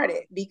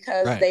started,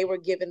 because right. they were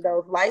given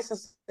those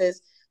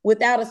licenses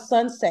without a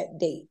sunset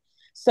date.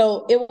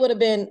 So it would have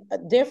been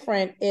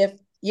different if,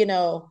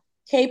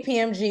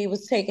 KPMG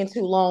was taking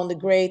too long to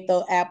grade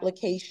the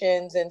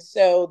applications. And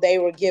so they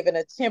were given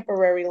a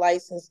temporary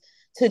license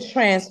to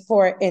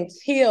transport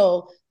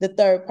until the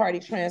third party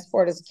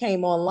transporters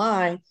came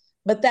online.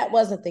 But that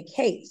wasn't the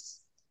case.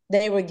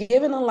 They were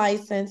given a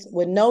license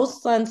with no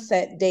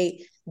sunset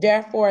date.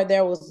 Therefore,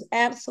 there was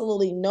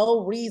absolutely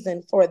no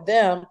reason for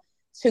them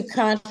to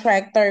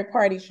contract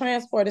third-party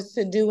transporters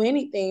to do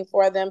anything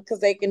for them, because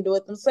they can do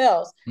it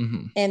themselves.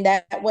 Mm-hmm. And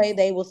that way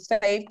they will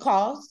save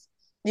costs.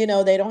 They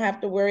don't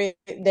have to worry.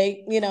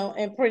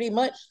 And pretty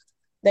much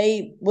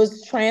they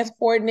was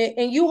transporting it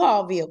in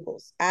U-Haul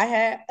vehicles. I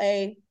had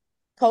a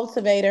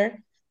cultivator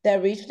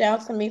that reached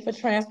out to me for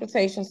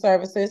transportation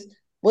services,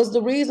 was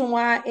the reason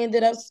why I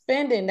ended up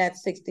spending that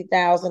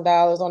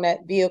 $60,000 on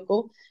that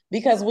vehicle,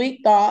 because we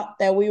thought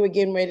that we were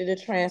getting ready to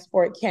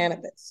transport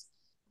cannabis.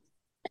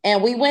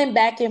 And we went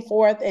back and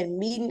forth and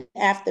meeting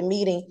after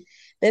meeting.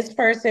 This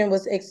person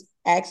was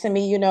asking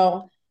me,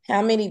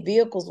 how many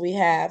vehicles we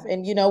have.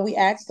 And, we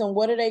asked them,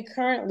 what are they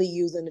currently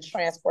using to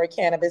transport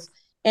cannabis?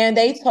 And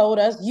they told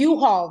us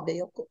U-Haul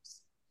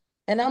vehicles.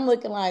 And I'm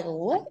looking like,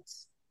 what?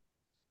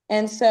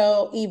 And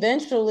so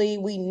eventually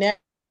we never,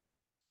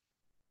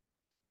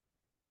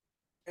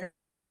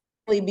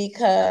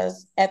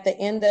 because at the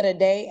end of the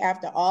day,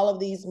 after all of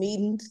these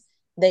meetings,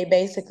 they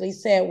basically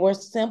said, we're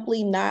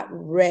simply not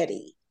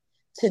ready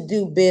to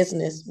do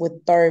business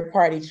with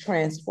third-party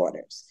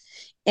transporters.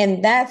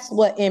 And that's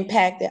what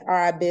impacted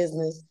our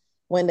business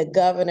when the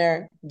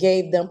governor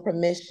gave them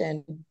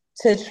permission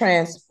to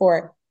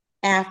transport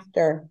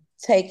after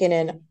taking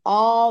in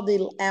all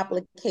the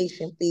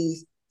application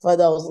fees for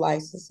those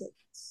licenses.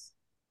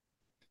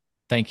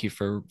 Thank you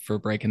for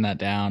breaking that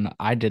down.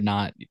 I did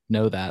not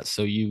know that.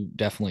 So you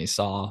definitely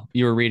saw,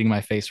 you were reading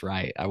my face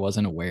right. I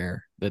wasn't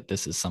aware that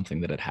this is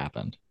something that had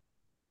happened.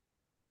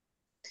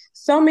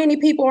 So many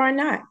people are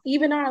not,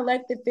 even our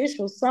elected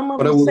officials. Some of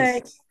But them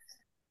say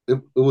it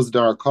was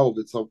during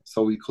COVID,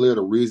 so we clear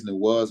the reason it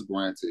was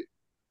granted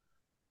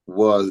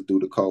was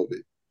due to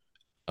COVID.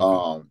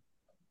 Okay.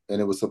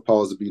 And it was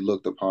supposed to be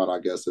looked upon, I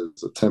guess,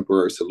 as a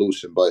temporary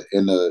solution. But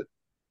in the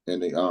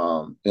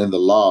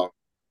law,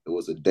 it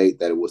was a date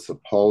that it was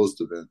supposed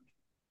to have been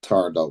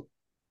turned over.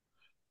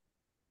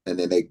 And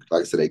then they,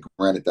 like I said, they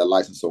granted that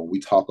license. So when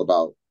we talk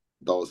about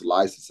those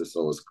licenses,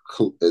 so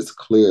it's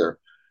clear,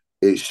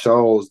 it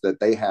shows that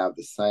they have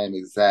the same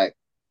exact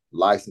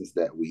license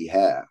that we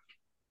have.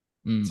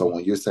 Mm. So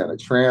when you're saying a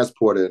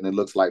transporter and it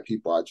looks like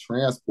people are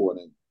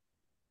transporting,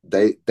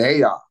 they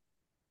have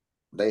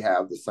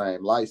the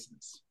same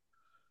license.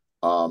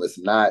 It's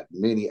not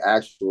many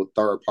actual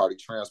third-party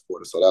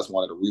transporters. So that's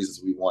one of the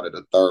reasons we wanted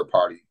a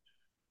third-party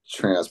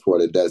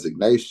transporter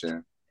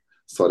designation,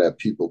 so that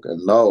people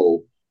can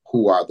know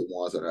who are the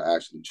ones that are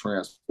actually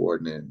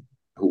transporting and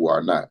who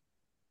are not.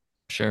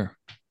 Sure.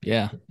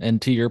 Yeah.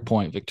 And to your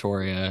point,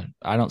 Victoria,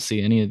 I don't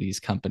see any of these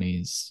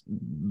companies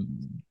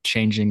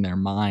changing their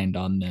mind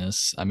on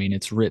this. I mean,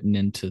 it's written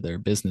into their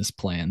business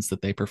plans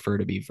that they prefer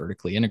to be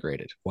vertically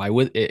integrated. Why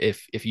would,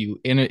 if you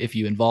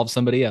involve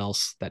somebody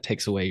else, that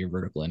takes away your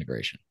vertical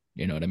integration.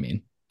 You know what I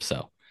mean?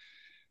 So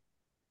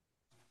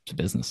it's a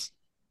business.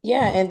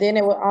 Yeah. And then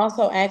it would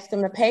also ask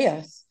them to pay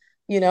us,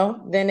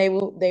 then they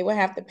would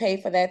have to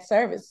pay for that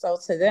service. So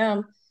to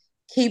them,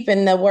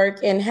 keeping the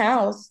work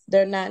in-house,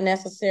 they're not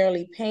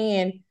necessarily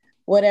paying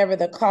whatever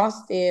the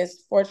cost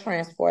is for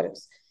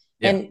transporters.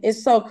 Yeah. And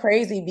it's so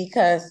crazy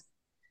because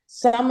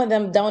some of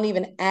them don't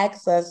even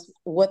ask us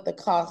what the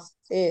cost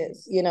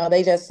is.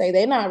 They just say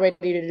they're not ready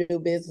to do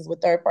business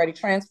with third-party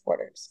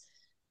transporters.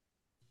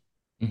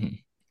 Mm-hmm.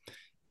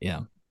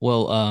 Yeah.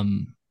 Well,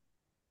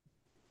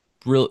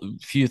 real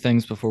few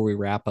things before we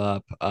wrap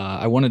up.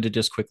 I wanted to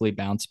just quickly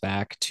bounce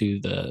back to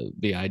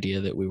the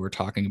idea that we were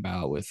talking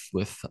about with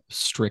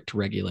strict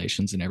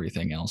regulations and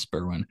everything else,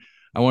 Berwyn.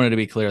 I wanted to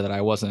be clear that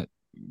I wasn't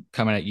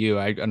coming at you.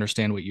 I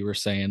understand what you were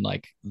saying.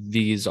 Like,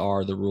 these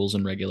are the rules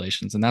and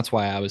regulations. And that's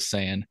why I was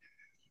saying,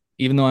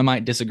 even though I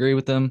might disagree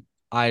with them,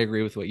 I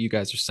agree with what you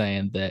guys are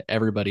saying, that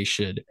everybody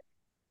should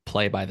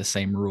play by the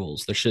same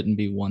rules. There shouldn't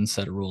be one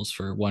set of rules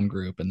for one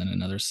group and then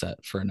another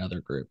set for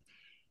another group.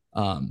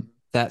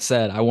 That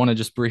said, I want to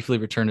just briefly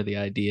return to the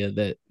idea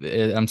that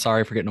I'm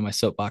sorry for getting on my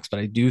soapbox, but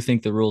I do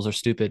think the rules are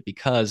stupid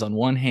because, on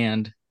one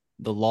hand,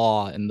 the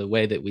law and the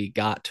way that we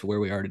got to where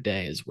we are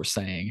today is we're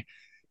saying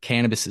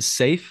cannabis is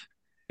safe,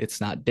 it's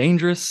not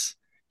dangerous,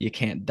 you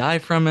can't die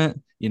from it,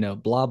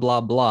 blah,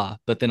 blah, blah.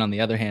 But then on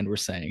the other hand, we're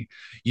saying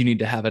you need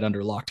to have it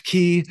under locked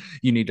key,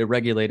 you need to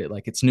regulate it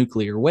like it's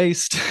nuclear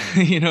waste.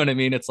 You know what I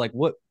mean? It's like,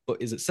 what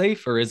is it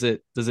safe, or does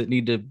it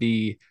need to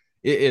be?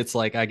 It's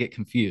like I get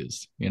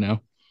confused,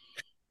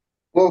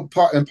 Well,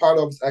 part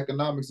of it's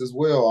economics as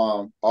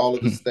well. All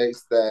of the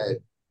states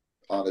that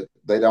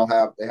they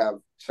have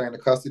chain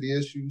of custody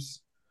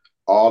issues,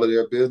 all of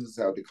their businesses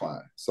have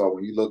declined. So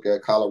when you look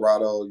at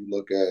Colorado, you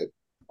look at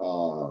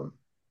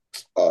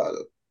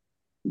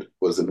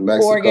was it New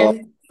Mexico,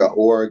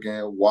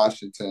 Oregon,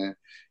 Washington,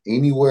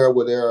 anywhere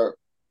where they're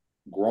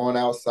growing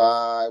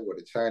outside, where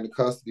the chain of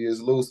custody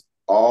is loose,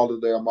 all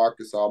of their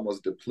markets are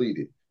almost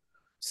depleted.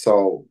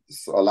 So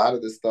a lot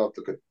of this stuff,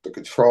 the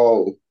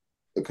control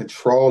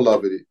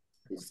of it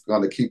is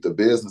going to keep the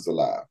business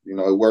alive.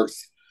 It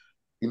works.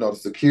 The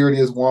security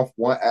is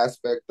one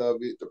aspect of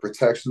it. The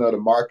protection of the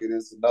market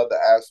is another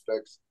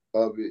aspect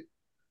of it.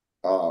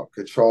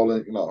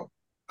 Controlling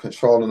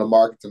the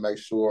market to make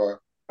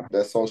sure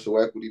that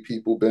social equity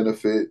people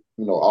benefit.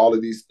 All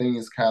of these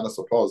things kind of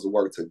supposed to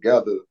work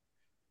together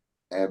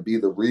and be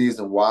the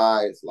reason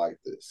why it's like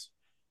this.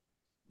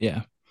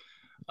 Yeah.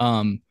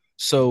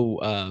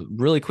 So,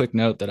 really quick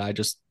note that I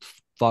just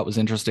thought was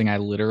interesting. I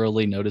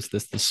literally noticed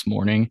this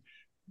morning.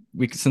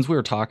 Since we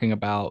were talking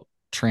about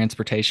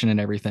transportation and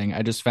everything,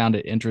 I just found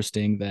it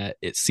interesting that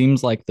it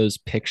seems like those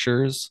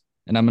pictures,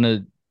 and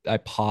I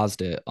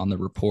paused it on the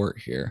report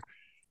here.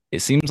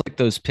 It seems like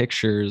those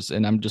pictures,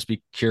 and I'm just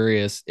be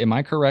curious, am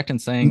I correct in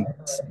saying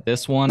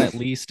this one at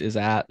least is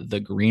at the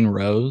Green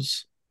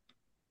Rose?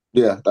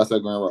 Yeah, that's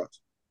at Grand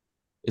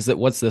Rose.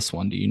 What's this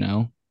one? Do you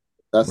know?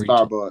 That's Were you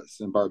Starbucks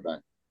in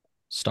Burbank.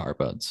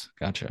 Starbuds?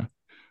 Gotcha.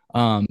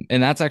 And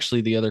that's actually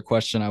the other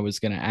question I was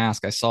going to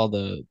ask. I saw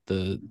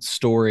the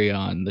story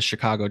on the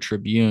Chicago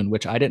Tribune,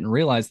 which I didn't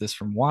realize this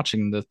from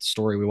watching the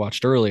story we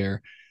watched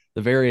earlier.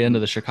 The very end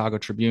of the Chicago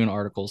Tribune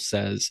article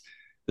says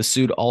the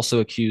suit also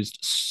accused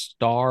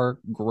Star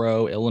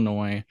Grow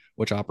Illinois,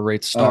 which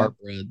operates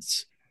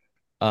Starbreads,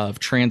 of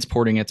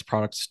transporting its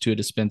products to a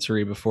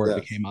dispensary before it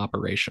became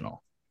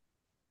operational.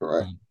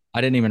 Correct.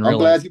 I didn't even I'm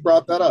realize. glad you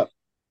brought that up.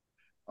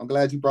 So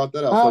yes,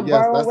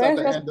 Berwyn, that's at where's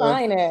the your end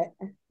sign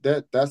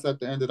at? that's at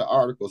the end of the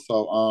article.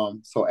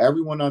 So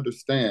everyone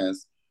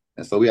understands,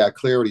 and so we have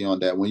clarity on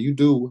that. When you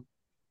do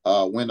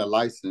win a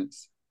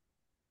license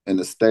in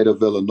the state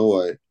of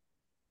Illinois,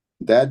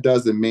 that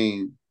doesn't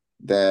mean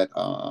that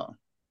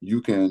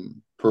you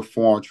can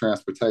perform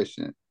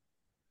transportation.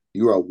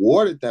 You are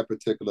awarded that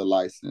particular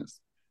license,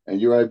 and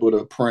you're able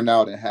to print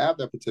out and have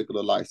that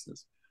particular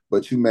license,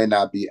 but you may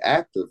not be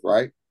active,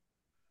 right?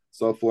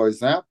 So, for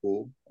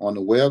example, on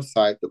the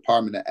website,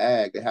 Department of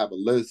Ag, they have a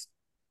list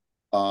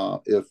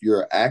if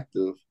you're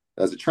active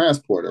as a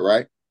transporter,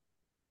 right?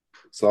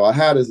 So I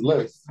had this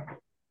list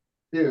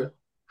here,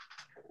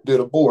 did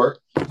a board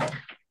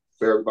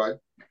for everybody.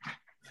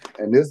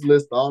 And this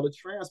lists all the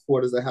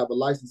transporters that have a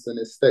license in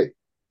this state.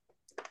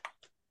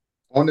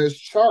 On this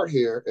chart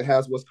here, it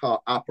has what's called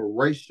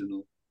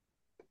operational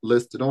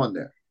listed on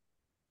there.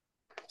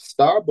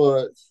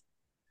 Starbucks,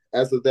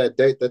 as of that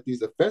date that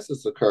these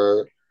offenses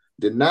occurred,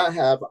 did not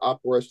have an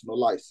operational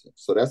license.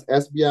 So that's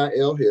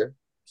SBIL here.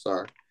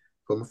 Sorry,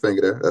 put my finger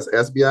there. That's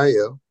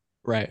SBIL.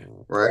 Right.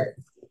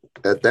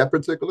 At that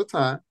particular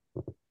time,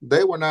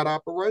 they were not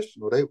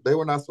operational. They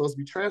were not supposed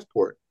to be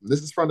transported.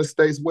 This is from the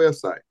state's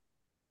website,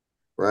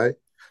 right?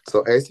 So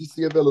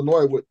ACC of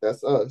Illinois,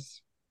 that's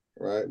us,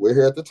 right? We're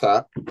here at the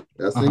top.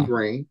 That's in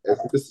green. As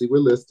you can see, we're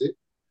listed.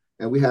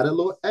 And we had a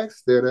little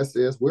X there that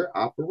says we're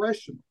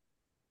operational.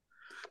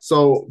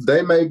 So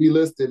they may be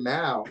listed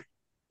now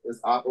as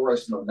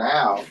operational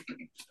now,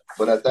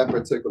 but at that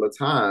particular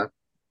time,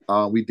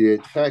 we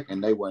did check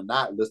and they were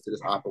not listed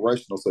as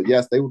operational. So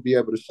yes, they would be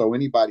able to show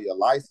anybody a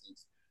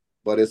license,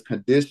 but it's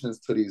conditions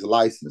to these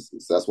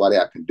licenses. That's why they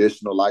have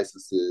conditional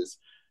licenses.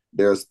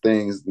 There's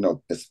things,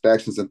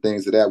 inspections and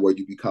things of that where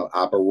you become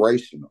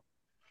operational.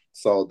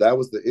 So that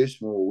was the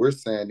issue. What we're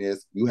saying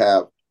is you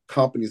have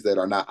companies that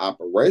are not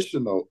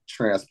operational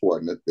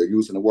transporting it. They're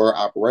using the word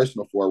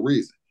operational for a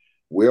reason.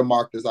 We're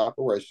marked as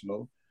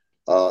operational.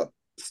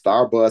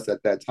 Starbucks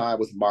at that time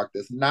was marked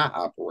as not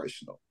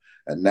operational.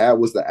 And that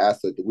was the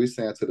asset that we're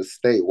saying to the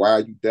state. Why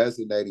are you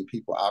designating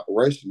people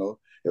operational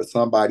if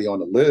somebody on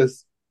the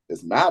list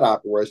is not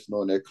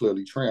operational and they're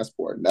clearly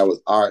transporting? That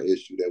was our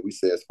issue that we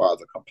said as far as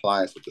the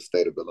compliance with the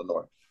state of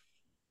Illinois.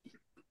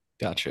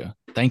 Gotcha.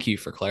 Thank you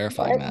for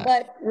clarifying that.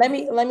 But let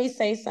me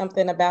say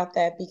something about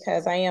that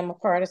because I am a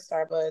part of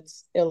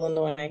Starbucks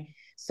Illinois.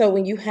 So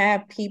when you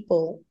have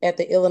people at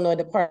the Illinois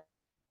Department,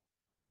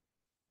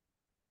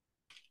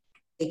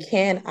 they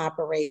can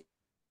operate,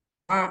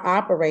 are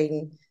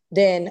operating,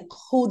 then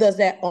who does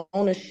that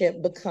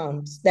ownership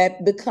becomes?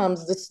 That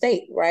becomes the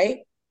state,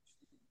 right?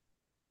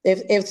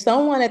 If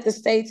someone at the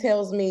state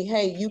tells me,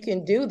 hey, you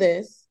can do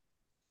this,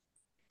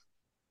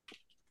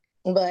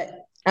 but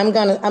I'm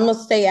gonna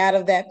stay out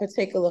of that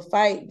particular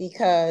fight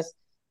because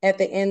at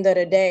the end of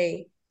the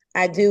day,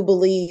 I do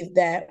believe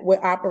that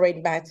we're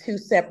operating by two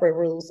separate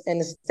rules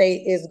and the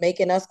state is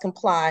making us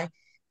comply,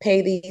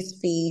 pay these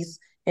fees,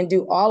 and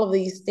do all of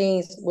these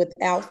things with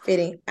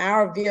outfitting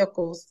our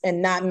vehicles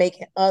and not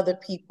making other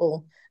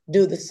people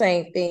do the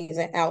same things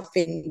and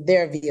outfitting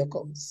their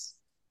vehicles.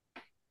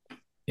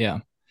 Yeah.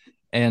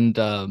 And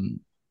I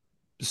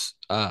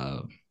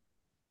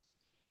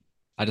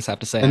just have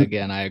to say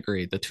again, I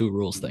agree. The two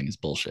rules thing is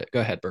bullshit.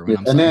 Go ahead, Berwyn.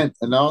 I'm sorry.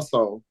 And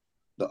also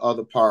the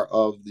other part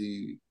of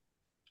the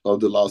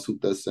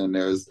lawsuit that's in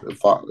there is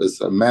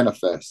it's a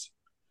manifest.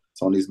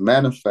 So on these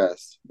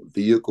manifests, the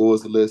vehicle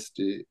is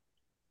listed,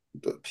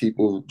 the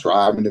people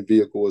driving the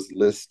vehicle is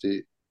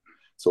listed.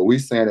 So we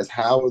saying is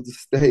how is the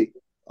state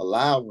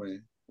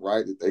allowing,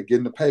 right? They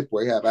getting the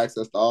paperwork, they have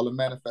access to all the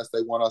manifests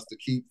they want us to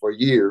keep for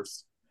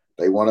years.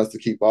 They want us to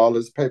keep all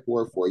this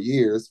paperwork for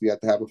years. We have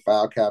to have a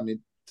file cabinet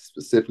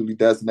specifically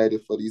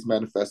designated for these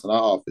manifests in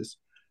our office.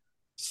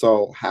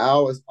 So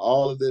how is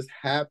all of this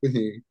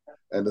happening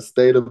and the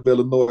state of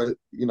Illinois,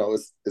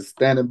 is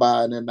standing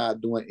by and they're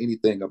not doing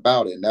anything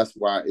about it? And that's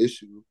why our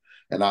issue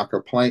and our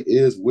complaint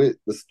is with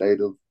the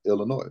state of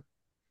Illinois.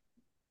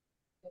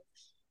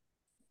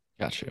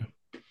 Gotcha.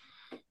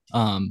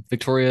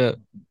 Victoria,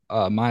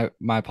 my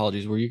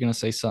apologies. Were you going to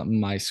say something?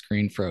 My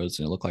screen froze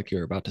and it looked like you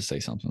were about to say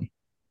something.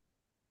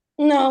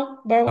 No,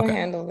 Berwyn Okay.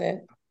 handled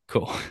it.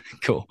 Cool.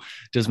 Cool.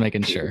 Just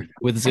making sure.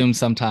 With Zoom,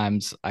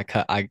 sometimes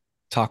I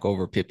talk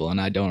over people and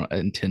I don't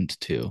intend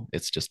to.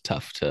 It's just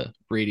tough to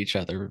read each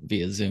other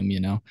via Zoom, you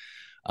know?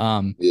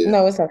 Yeah.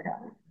 No, it's okay.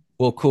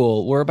 Well,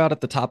 cool. We're about at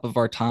the top of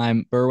our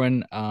time.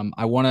 Berwyn,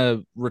 I want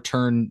to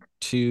return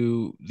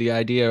to the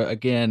idea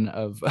again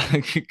of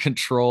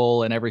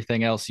control and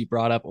everything else. You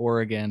brought up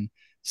Oregon.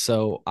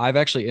 So I've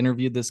actually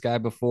interviewed this guy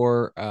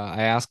before.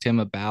 I asked him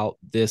about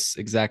this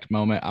exact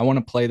moment. I want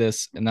to play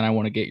this and then I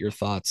want to get your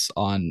thoughts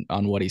on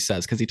what he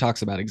says, because he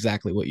talks about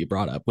exactly what you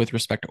brought up with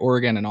respect to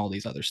Oregon and all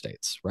these other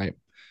states, right?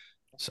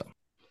 So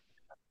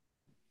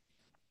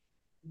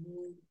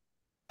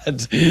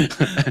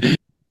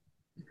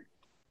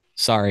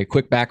sorry,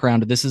 quick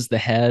background. This is the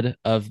head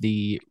of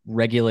the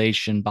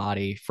regulation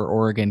body for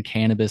Oregon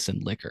cannabis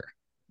and liquor.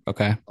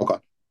 Okay. Okay.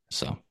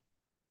 So,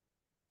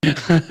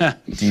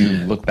 do you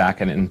look back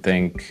at it and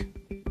think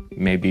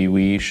maybe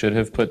we should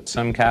have put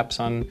some caps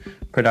on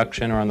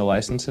production or on the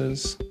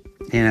licenses?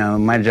 You know,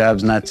 my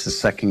job's not to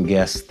second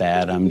guess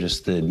that. I'm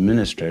just the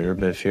administrator.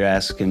 But if you're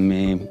asking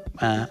me,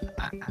 I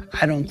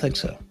don't think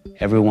so.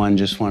 Everyone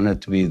just wanted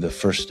to be the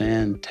first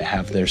in, to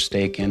have their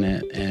stake in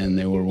it, and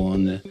they were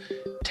willing to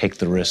take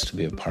the risk to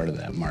be a part of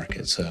that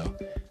market. So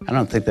I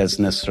don't think that's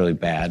necessarily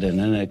bad. And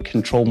in a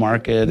control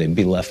market, they'd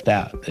be left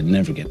out. They'd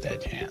never get that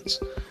chance.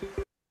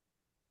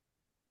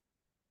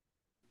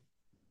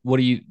 what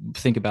do you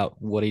think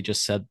about what he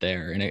just said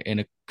there?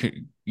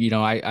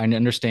 I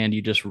understand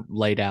you just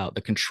laid out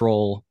the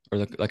control,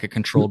 or like a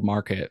controlled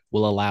market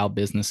will allow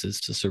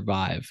businesses to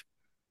survive.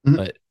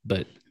 Mm-hmm.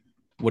 But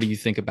what do you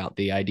think about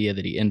the idea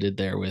that he ended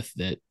there with,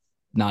 that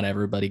not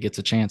everybody gets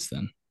a chance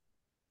then?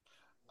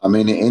 I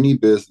mean, in any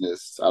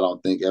business, I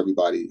don't think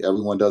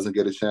everyone doesn't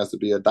get a chance to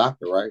be a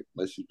doctor, right?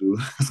 Unless you do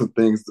some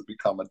things to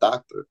become a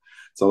doctor.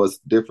 So it's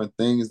different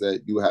things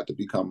that you have to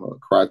become a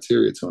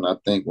criteria to. And I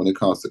think when it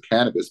comes to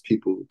cannabis,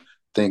 people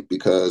think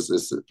because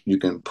you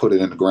can put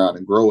it in the ground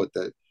and grow it,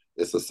 that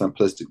it's a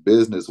simplistic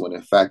business, when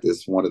in fact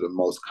it's one of the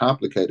most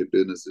complicated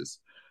businesses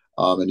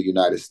in the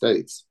United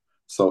States.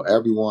 So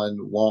everyone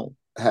won't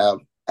have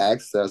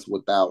access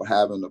without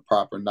having the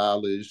proper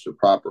knowledge, the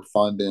proper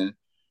funding,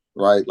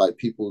 right? Like,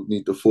 people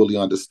need to fully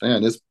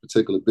understand this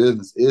particular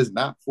business is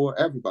not for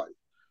everybody.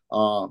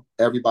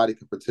 Everybody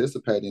can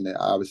participate in it,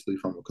 obviously,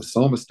 from a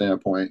consumer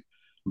standpoint.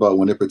 But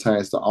when it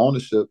pertains to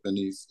ownership in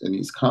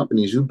these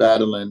companies, you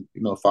battling,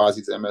 as far as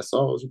these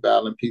MSOs, you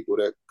battling people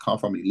that come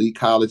from elite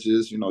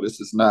colleges.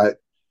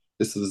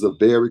 This is a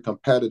very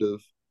competitive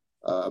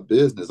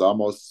business,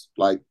 almost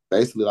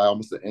basically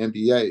almost an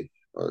MBA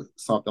or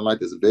something like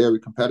this,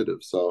 very competitive.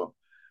 So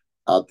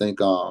I think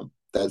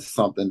that's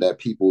something that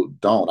people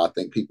don't. I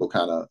think people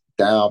kind of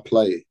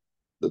downplay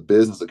the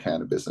business of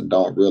cannabis and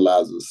don't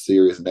realize the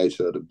serious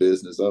nature of the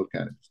business of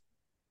cannabis.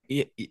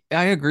 Yeah,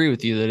 I agree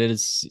with you that it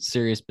is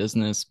serious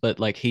business, but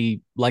like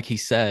he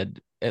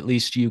said, at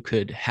least you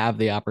could have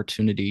the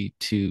opportunity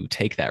to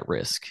take that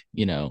risk,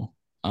 and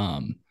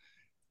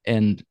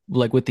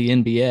like with the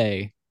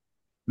NBA,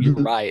 you're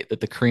Mm-hmm. right that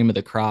the cream of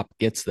the crop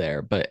gets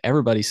there, but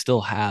everybody still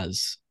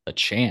has a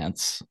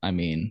chance. I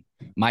mean,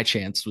 my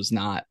chance was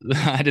not,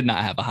 I did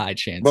not have a high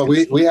chance. But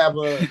we have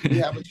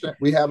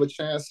a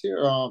chance here.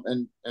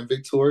 And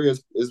Victoria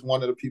is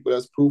one of the people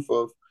that's proof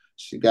of,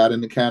 she got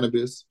into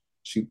cannabis.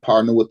 She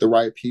partnered with the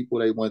right people.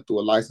 They went through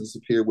a license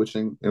period, which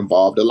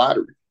involved a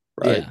lottery,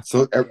 right? Yeah.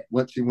 So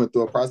when she went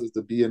through a process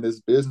to be in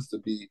this business, to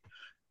be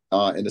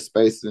in the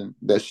space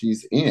that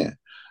she's in.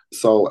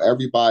 So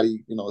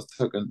everybody, is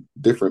taking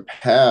different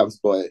paths,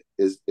 but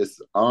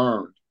it's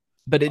earned.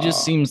 But it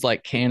just seems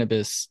like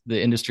cannabis,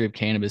 the industry of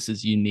cannabis,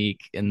 is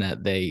unique in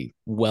that they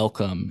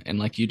welcome, and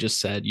like you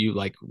just said, you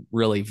like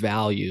really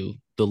value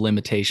the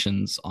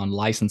limitations on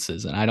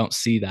licenses. And I don't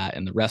see that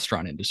in the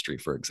restaurant industry,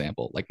 for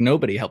example. Like,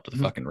 nobody helped the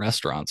fucking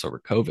restaurants over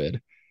COVID.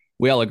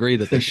 We all agree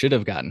that they should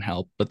have gotten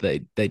help, but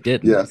they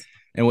didn't. Yes.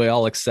 And we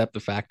all accept the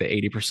fact that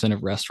 80%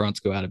 of restaurants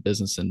go out of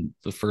business in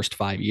the first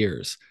 5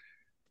 years.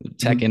 The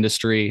tech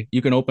industry,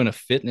 you can open a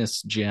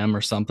fitness gym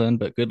or something,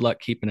 but good luck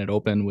keeping it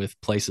open with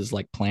places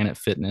like Planet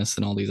Fitness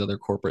and all these other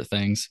corporate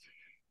things.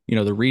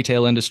 The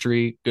retail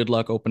industry, good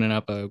luck opening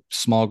up a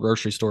small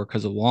grocery store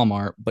because of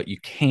Walmart, but you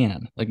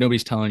can. Like,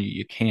 nobody's telling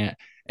you can't.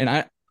 And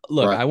I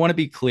want to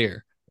be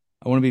clear.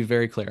 I want to be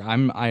very clear.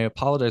 I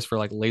apologize for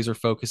like laser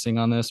focusing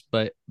on this,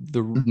 but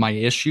my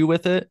issue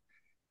with it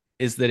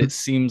is that it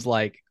seems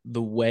like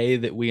the way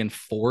that we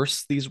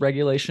enforce these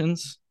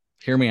regulations,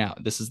 hear me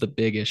out, this is the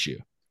big issue,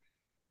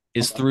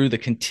 is through the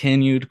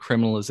continued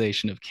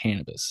criminalization of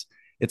cannabis.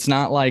 It's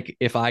not like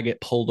if I get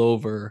pulled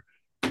over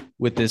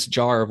with this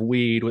jar of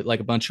weed, with like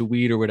a bunch of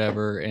weed or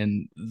whatever,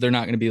 and they're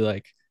not going to be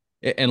like,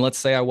 and let's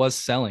say I was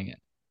selling it,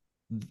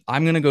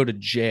 I'm going to go to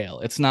jail.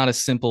 It's not a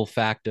simple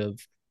fact of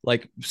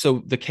like,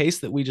 so the case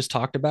that we just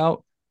talked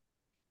about,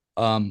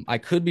 I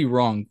could be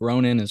wrong.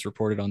 Grown In has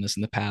reported on this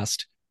in the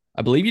past.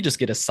 I believe you just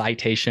get a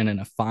citation and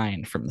a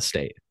fine from the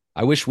state.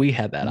 I wish we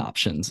had that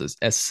options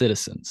as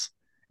citizens,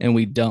 and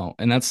we don't.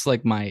 And that's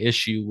like my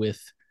issue with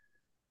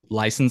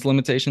license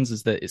limitations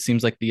is that it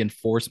seems like the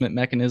enforcement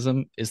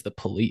mechanism is the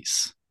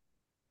police.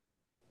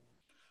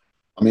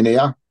 I mean, they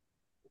are.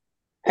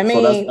 I So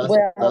mean,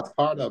 that's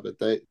part of it.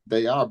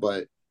 They are,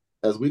 but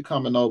as we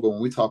coming over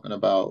when we talking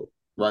about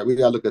right, we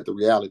gotta look at the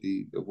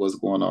reality of what's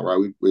going on.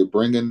 Right, we're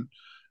bringing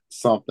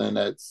something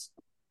that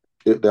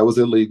was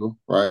illegal,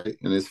 right,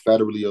 and it's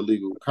federally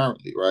illegal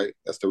currently. Right,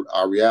 that's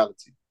our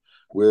reality.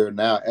 We're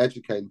now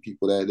educating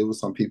people that there was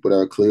some people that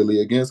are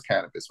clearly against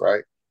cannabis.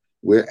 Right,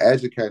 we're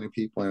educating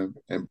people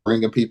and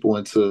bringing people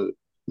into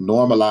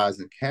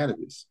normalizing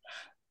cannabis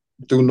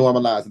through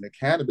normalizing the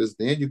cannabis,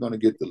 then you're going to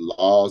get the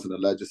laws and the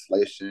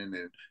legislation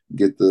and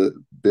get the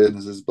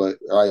businesses. But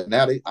right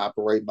now they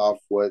operating off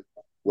what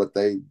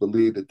they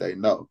believe that they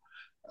know.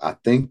 I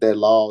think that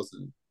laws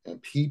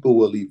and people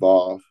will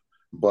evolve,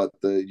 but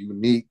the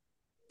unique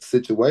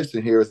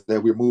situation here is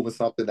that we're moving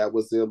something that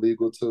was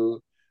illegal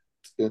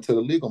into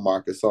the legal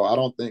market. So I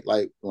don't think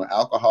like when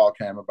alcohol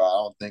came about,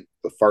 I don't think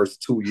the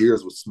first 2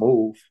 years was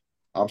smooth.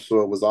 I'm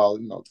sure it was all,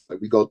 like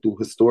we go through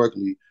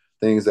historically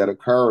things that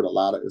occurred.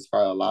 It's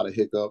probably a lot of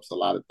hiccups, a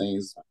lot of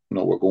things,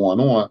 were going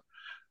on.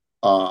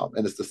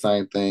 And it's the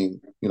same thing,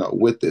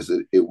 with this.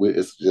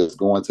 It's just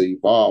going to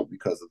evolve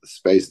because of the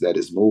space that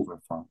it's moving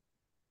from.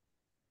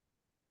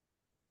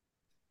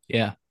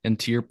 Yeah. And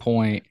to your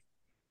point,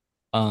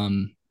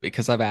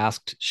 because I've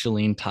asked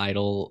Shalene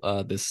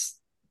Title this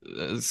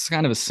it's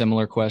kind of a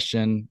similar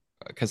question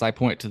because I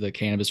point to the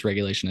Cannabis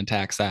Regulation and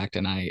Tax Act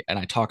and I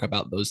talk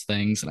about those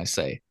things and I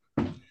say,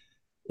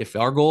 if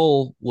our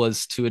goal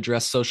was to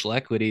address social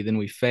equity, then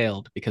we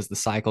failed because the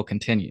cycle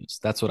continues.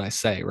 That's what I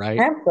say, right?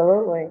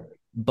 absolutely.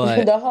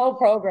 But the whole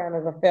program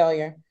is a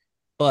failure.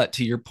 But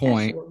to your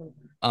point,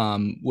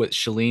 Absolutely. what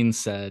Shalene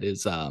said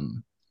is,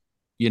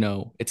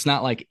 it's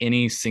not like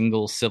any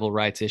single civil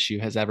rights issue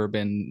has ever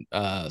been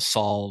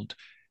solved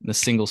in the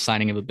single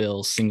signing of a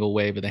bill, single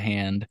wave of the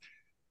hand.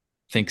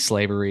 Think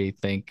slavery,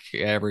 think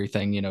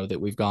everything,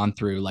 that we've gone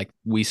through. Like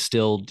we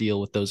still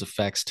deal with those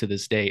effects to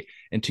this date.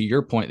 And to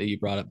your point that you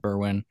brought up,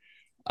 Berwyn,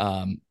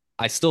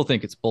 I still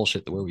think it's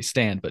bullshit where we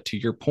stand. But to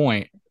your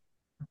point,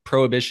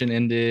 prohibition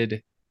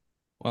ended.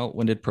 Well,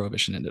 when did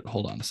prohibition end?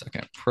 Hold on a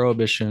second.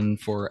 Prohibition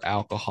for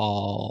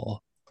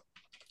alcohol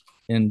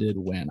ended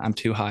when? I'm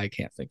too high. I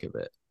can't think of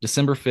it.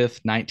 December 5th,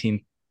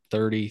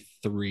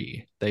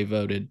 1933. They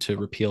voted to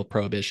repeal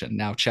prohibition.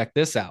 Now check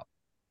this out.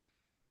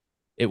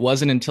 It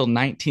wasn't until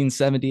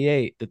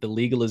 1978 that the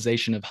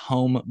legalization of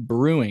home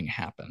brewing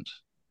happened.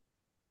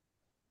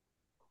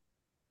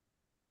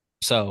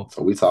 So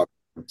we talk.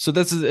 So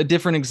this is a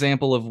different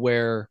example of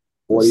where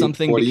 40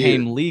 something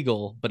became years.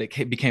 legal, but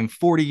it became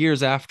 40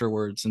 years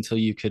afterwards until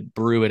you could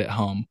brew it at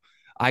home.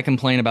 I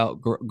complain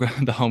about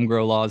the home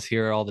grow laws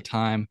here all the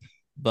time,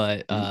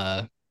 but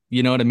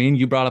you know what I mean?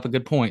 You brought up a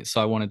good point,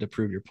 so I wanted to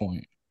prove your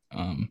point.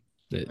 I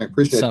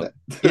appreciate that.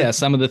 Yeah,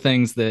 some of the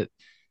things that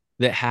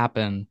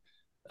happen,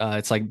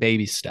 it's like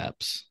baby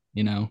steps,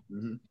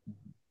 Mm-hmm.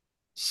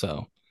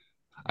 So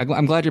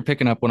I'm glad you're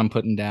picking up what I'm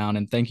putting down,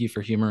 and thank you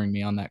for humoring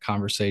me on that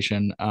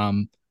conversation.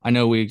 I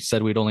know we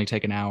said we'd only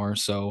take an hour,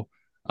 so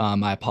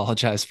I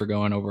apologize for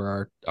going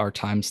over our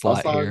time slot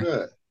That's all here.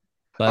 good.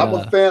 But I'm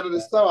a fan of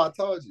the show. I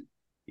told you.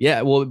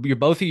 Yeah, well,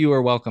 both of you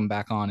are welcome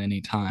back on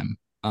anytime.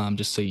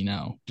 Just so you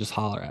know, just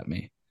holler at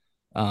me.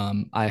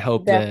 I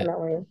hope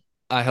Definitely.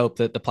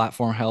 that the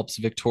platform helps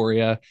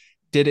Victoria.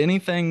 Did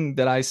anything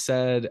that I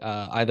said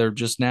either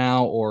just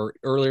now or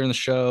earlier in the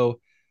show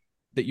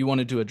that you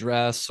wanted to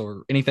address,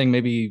 or anything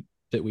maybe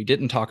that we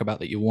didn't talk about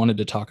that you wanted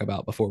to talk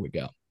about before we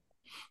go?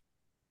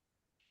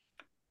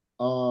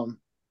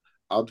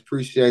 I'd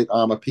appreciate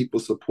if people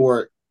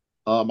support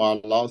our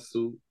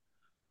lawsuit,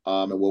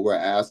 and what we're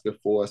asking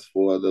for is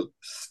for the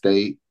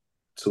state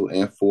to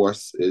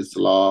enforce its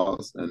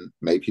laws and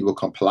make people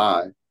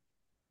comply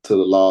to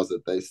the laws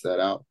that they set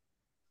out.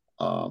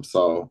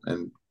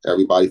 And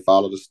everybody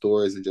follow the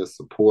stories and just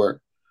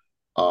support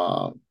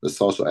the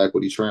social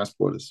equity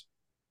transporters.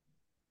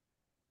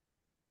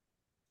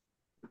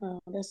 Oh,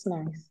 that's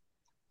nice.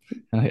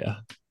 Oh yeah.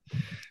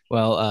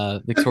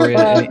 Well, Victoria,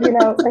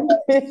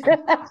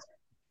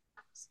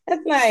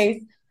 that's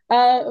nice.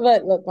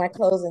 But look, my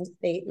closing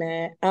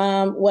statement.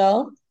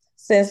 Well,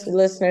 since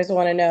listeners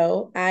want to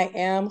know, I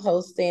am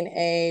hosting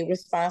a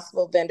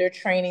responsible vendor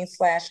training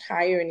 /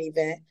 hiring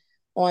event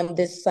on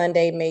this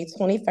Sunday, May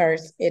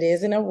 21st. It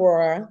is in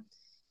Aurora.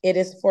 It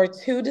is for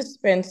 2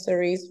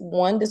 dispensaries.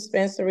 One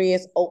dispensary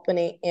is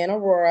opening in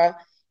Aurora,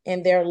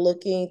 and they're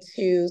looking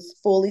to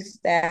fully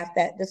staff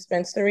that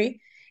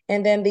dispensary.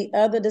 And then the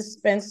other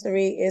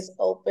dispensary is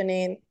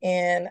opening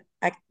in,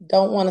 I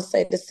don't want to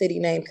say the city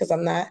name because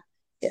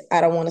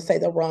I don't want to say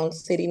the wrong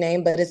city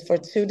name, but it's for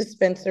 2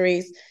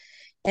 dispensaries.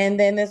 And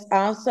then there's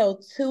also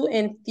 2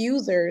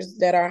 infusers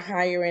that are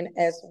hiring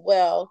as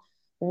well.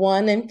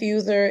 One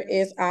infuser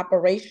is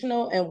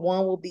operational and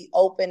one will be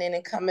opening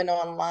and coming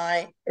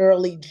online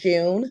early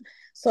June.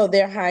 So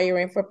they're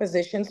hiring for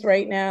positions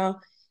right now.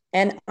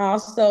 And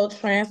also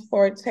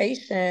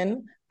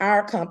transportation,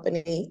 our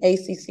company,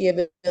 ACC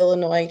of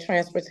Illinois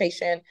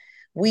Transportation,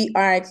 we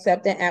are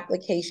accepting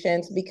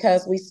applications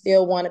because we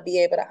still want to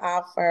be able to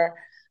offer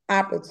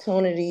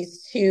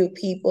opportunities to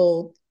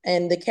people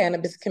in the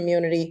cannabis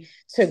community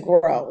to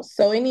grow.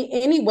 So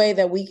any way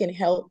that we can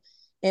help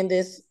in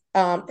this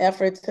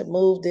effort to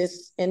move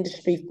this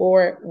industry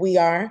forward, we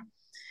are.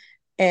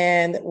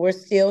 And we're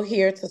still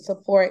here to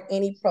support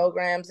any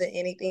programs and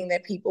anything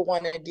that people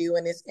want to do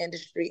in this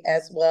industry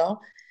as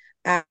well.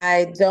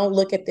 I don't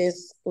look at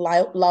this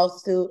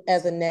lawsuit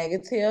as a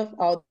negative,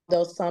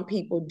 although some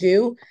people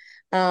do.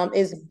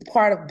 It's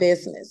part of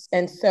business.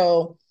 And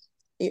so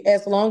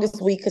as long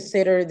as we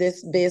consider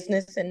this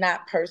business and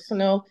not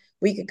personal,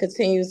 we can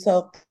continue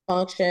to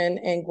function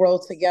and grow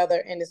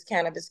together in this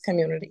cannabis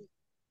community.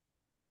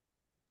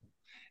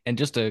 And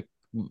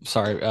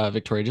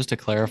Victoria, just to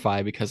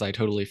clarify, because I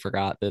totally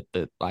forgot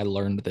that I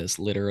learned this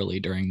literally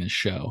during this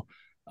show.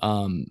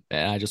 And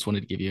I just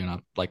wanted to give you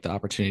the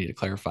opportunity to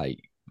clarify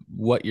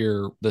what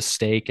the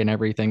stake and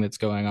everything that's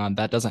going on.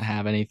 That doesn't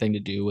have anything to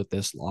do with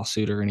this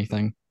lawsuit or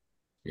anything.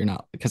 You're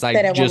not, because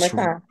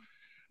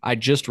I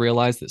just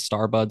realized that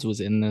Starbuds was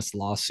in this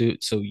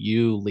lawsuit. So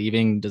you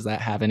leaving, does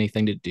that have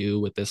anything to do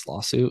with this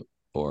lawsuit,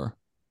 or?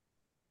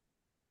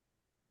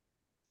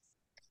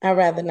 I'd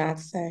rather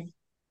not say.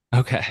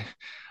 Okay.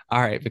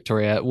 All right,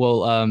 Victoria.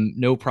 Well,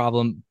 no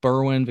problem.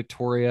 Berwyn,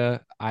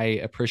 Victoria, I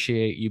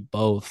appreciate you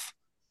both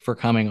for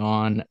coming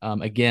on.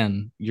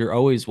 Again, you're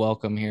always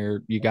welcome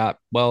here.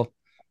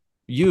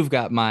 You've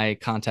got my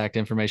contact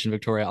information,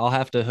 Victoria. I'll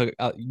have to hook,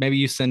 maybe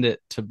you send it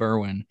to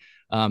Berwyn,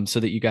 so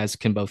that you guys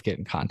can both get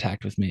in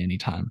contact with me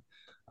anytime.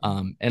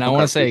 And I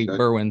want to say,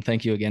 Berwyn,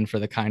 thank you again for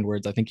the kind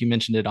words. I think you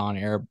mentioned it on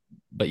air,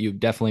 but you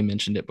definitely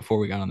mentioned it before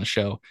we got on the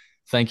show.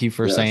 Thank you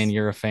for saying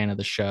you're a fan of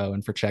the show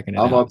and for checking it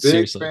out. I'm a big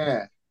Seriously,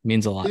 fan.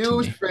 Means a lot to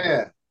me. Huge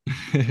fan.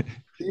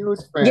 Huge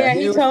fan. Yeah,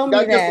 he told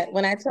me that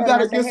when I told him,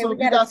 I said, hey, we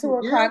got a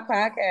 2:00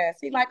 podcast.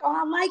 He's like, oh,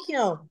 I like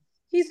him.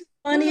 He's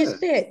funny as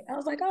shit. I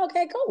was like, oh,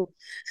 okay, cool.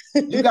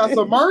 You got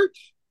some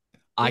merch?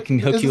 I can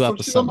hook you up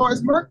with some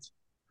merch.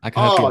 I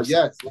can hook you up.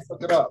 Yes, let's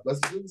hook it up. Let's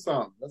do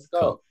some. Let's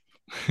go.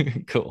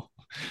 Cool.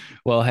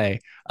 Well, hey,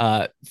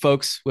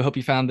 folks, we hope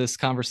you found this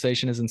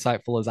conversation as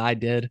insightful as I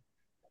did.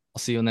 I'll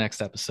see you in the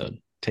next episode.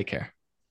 Take care.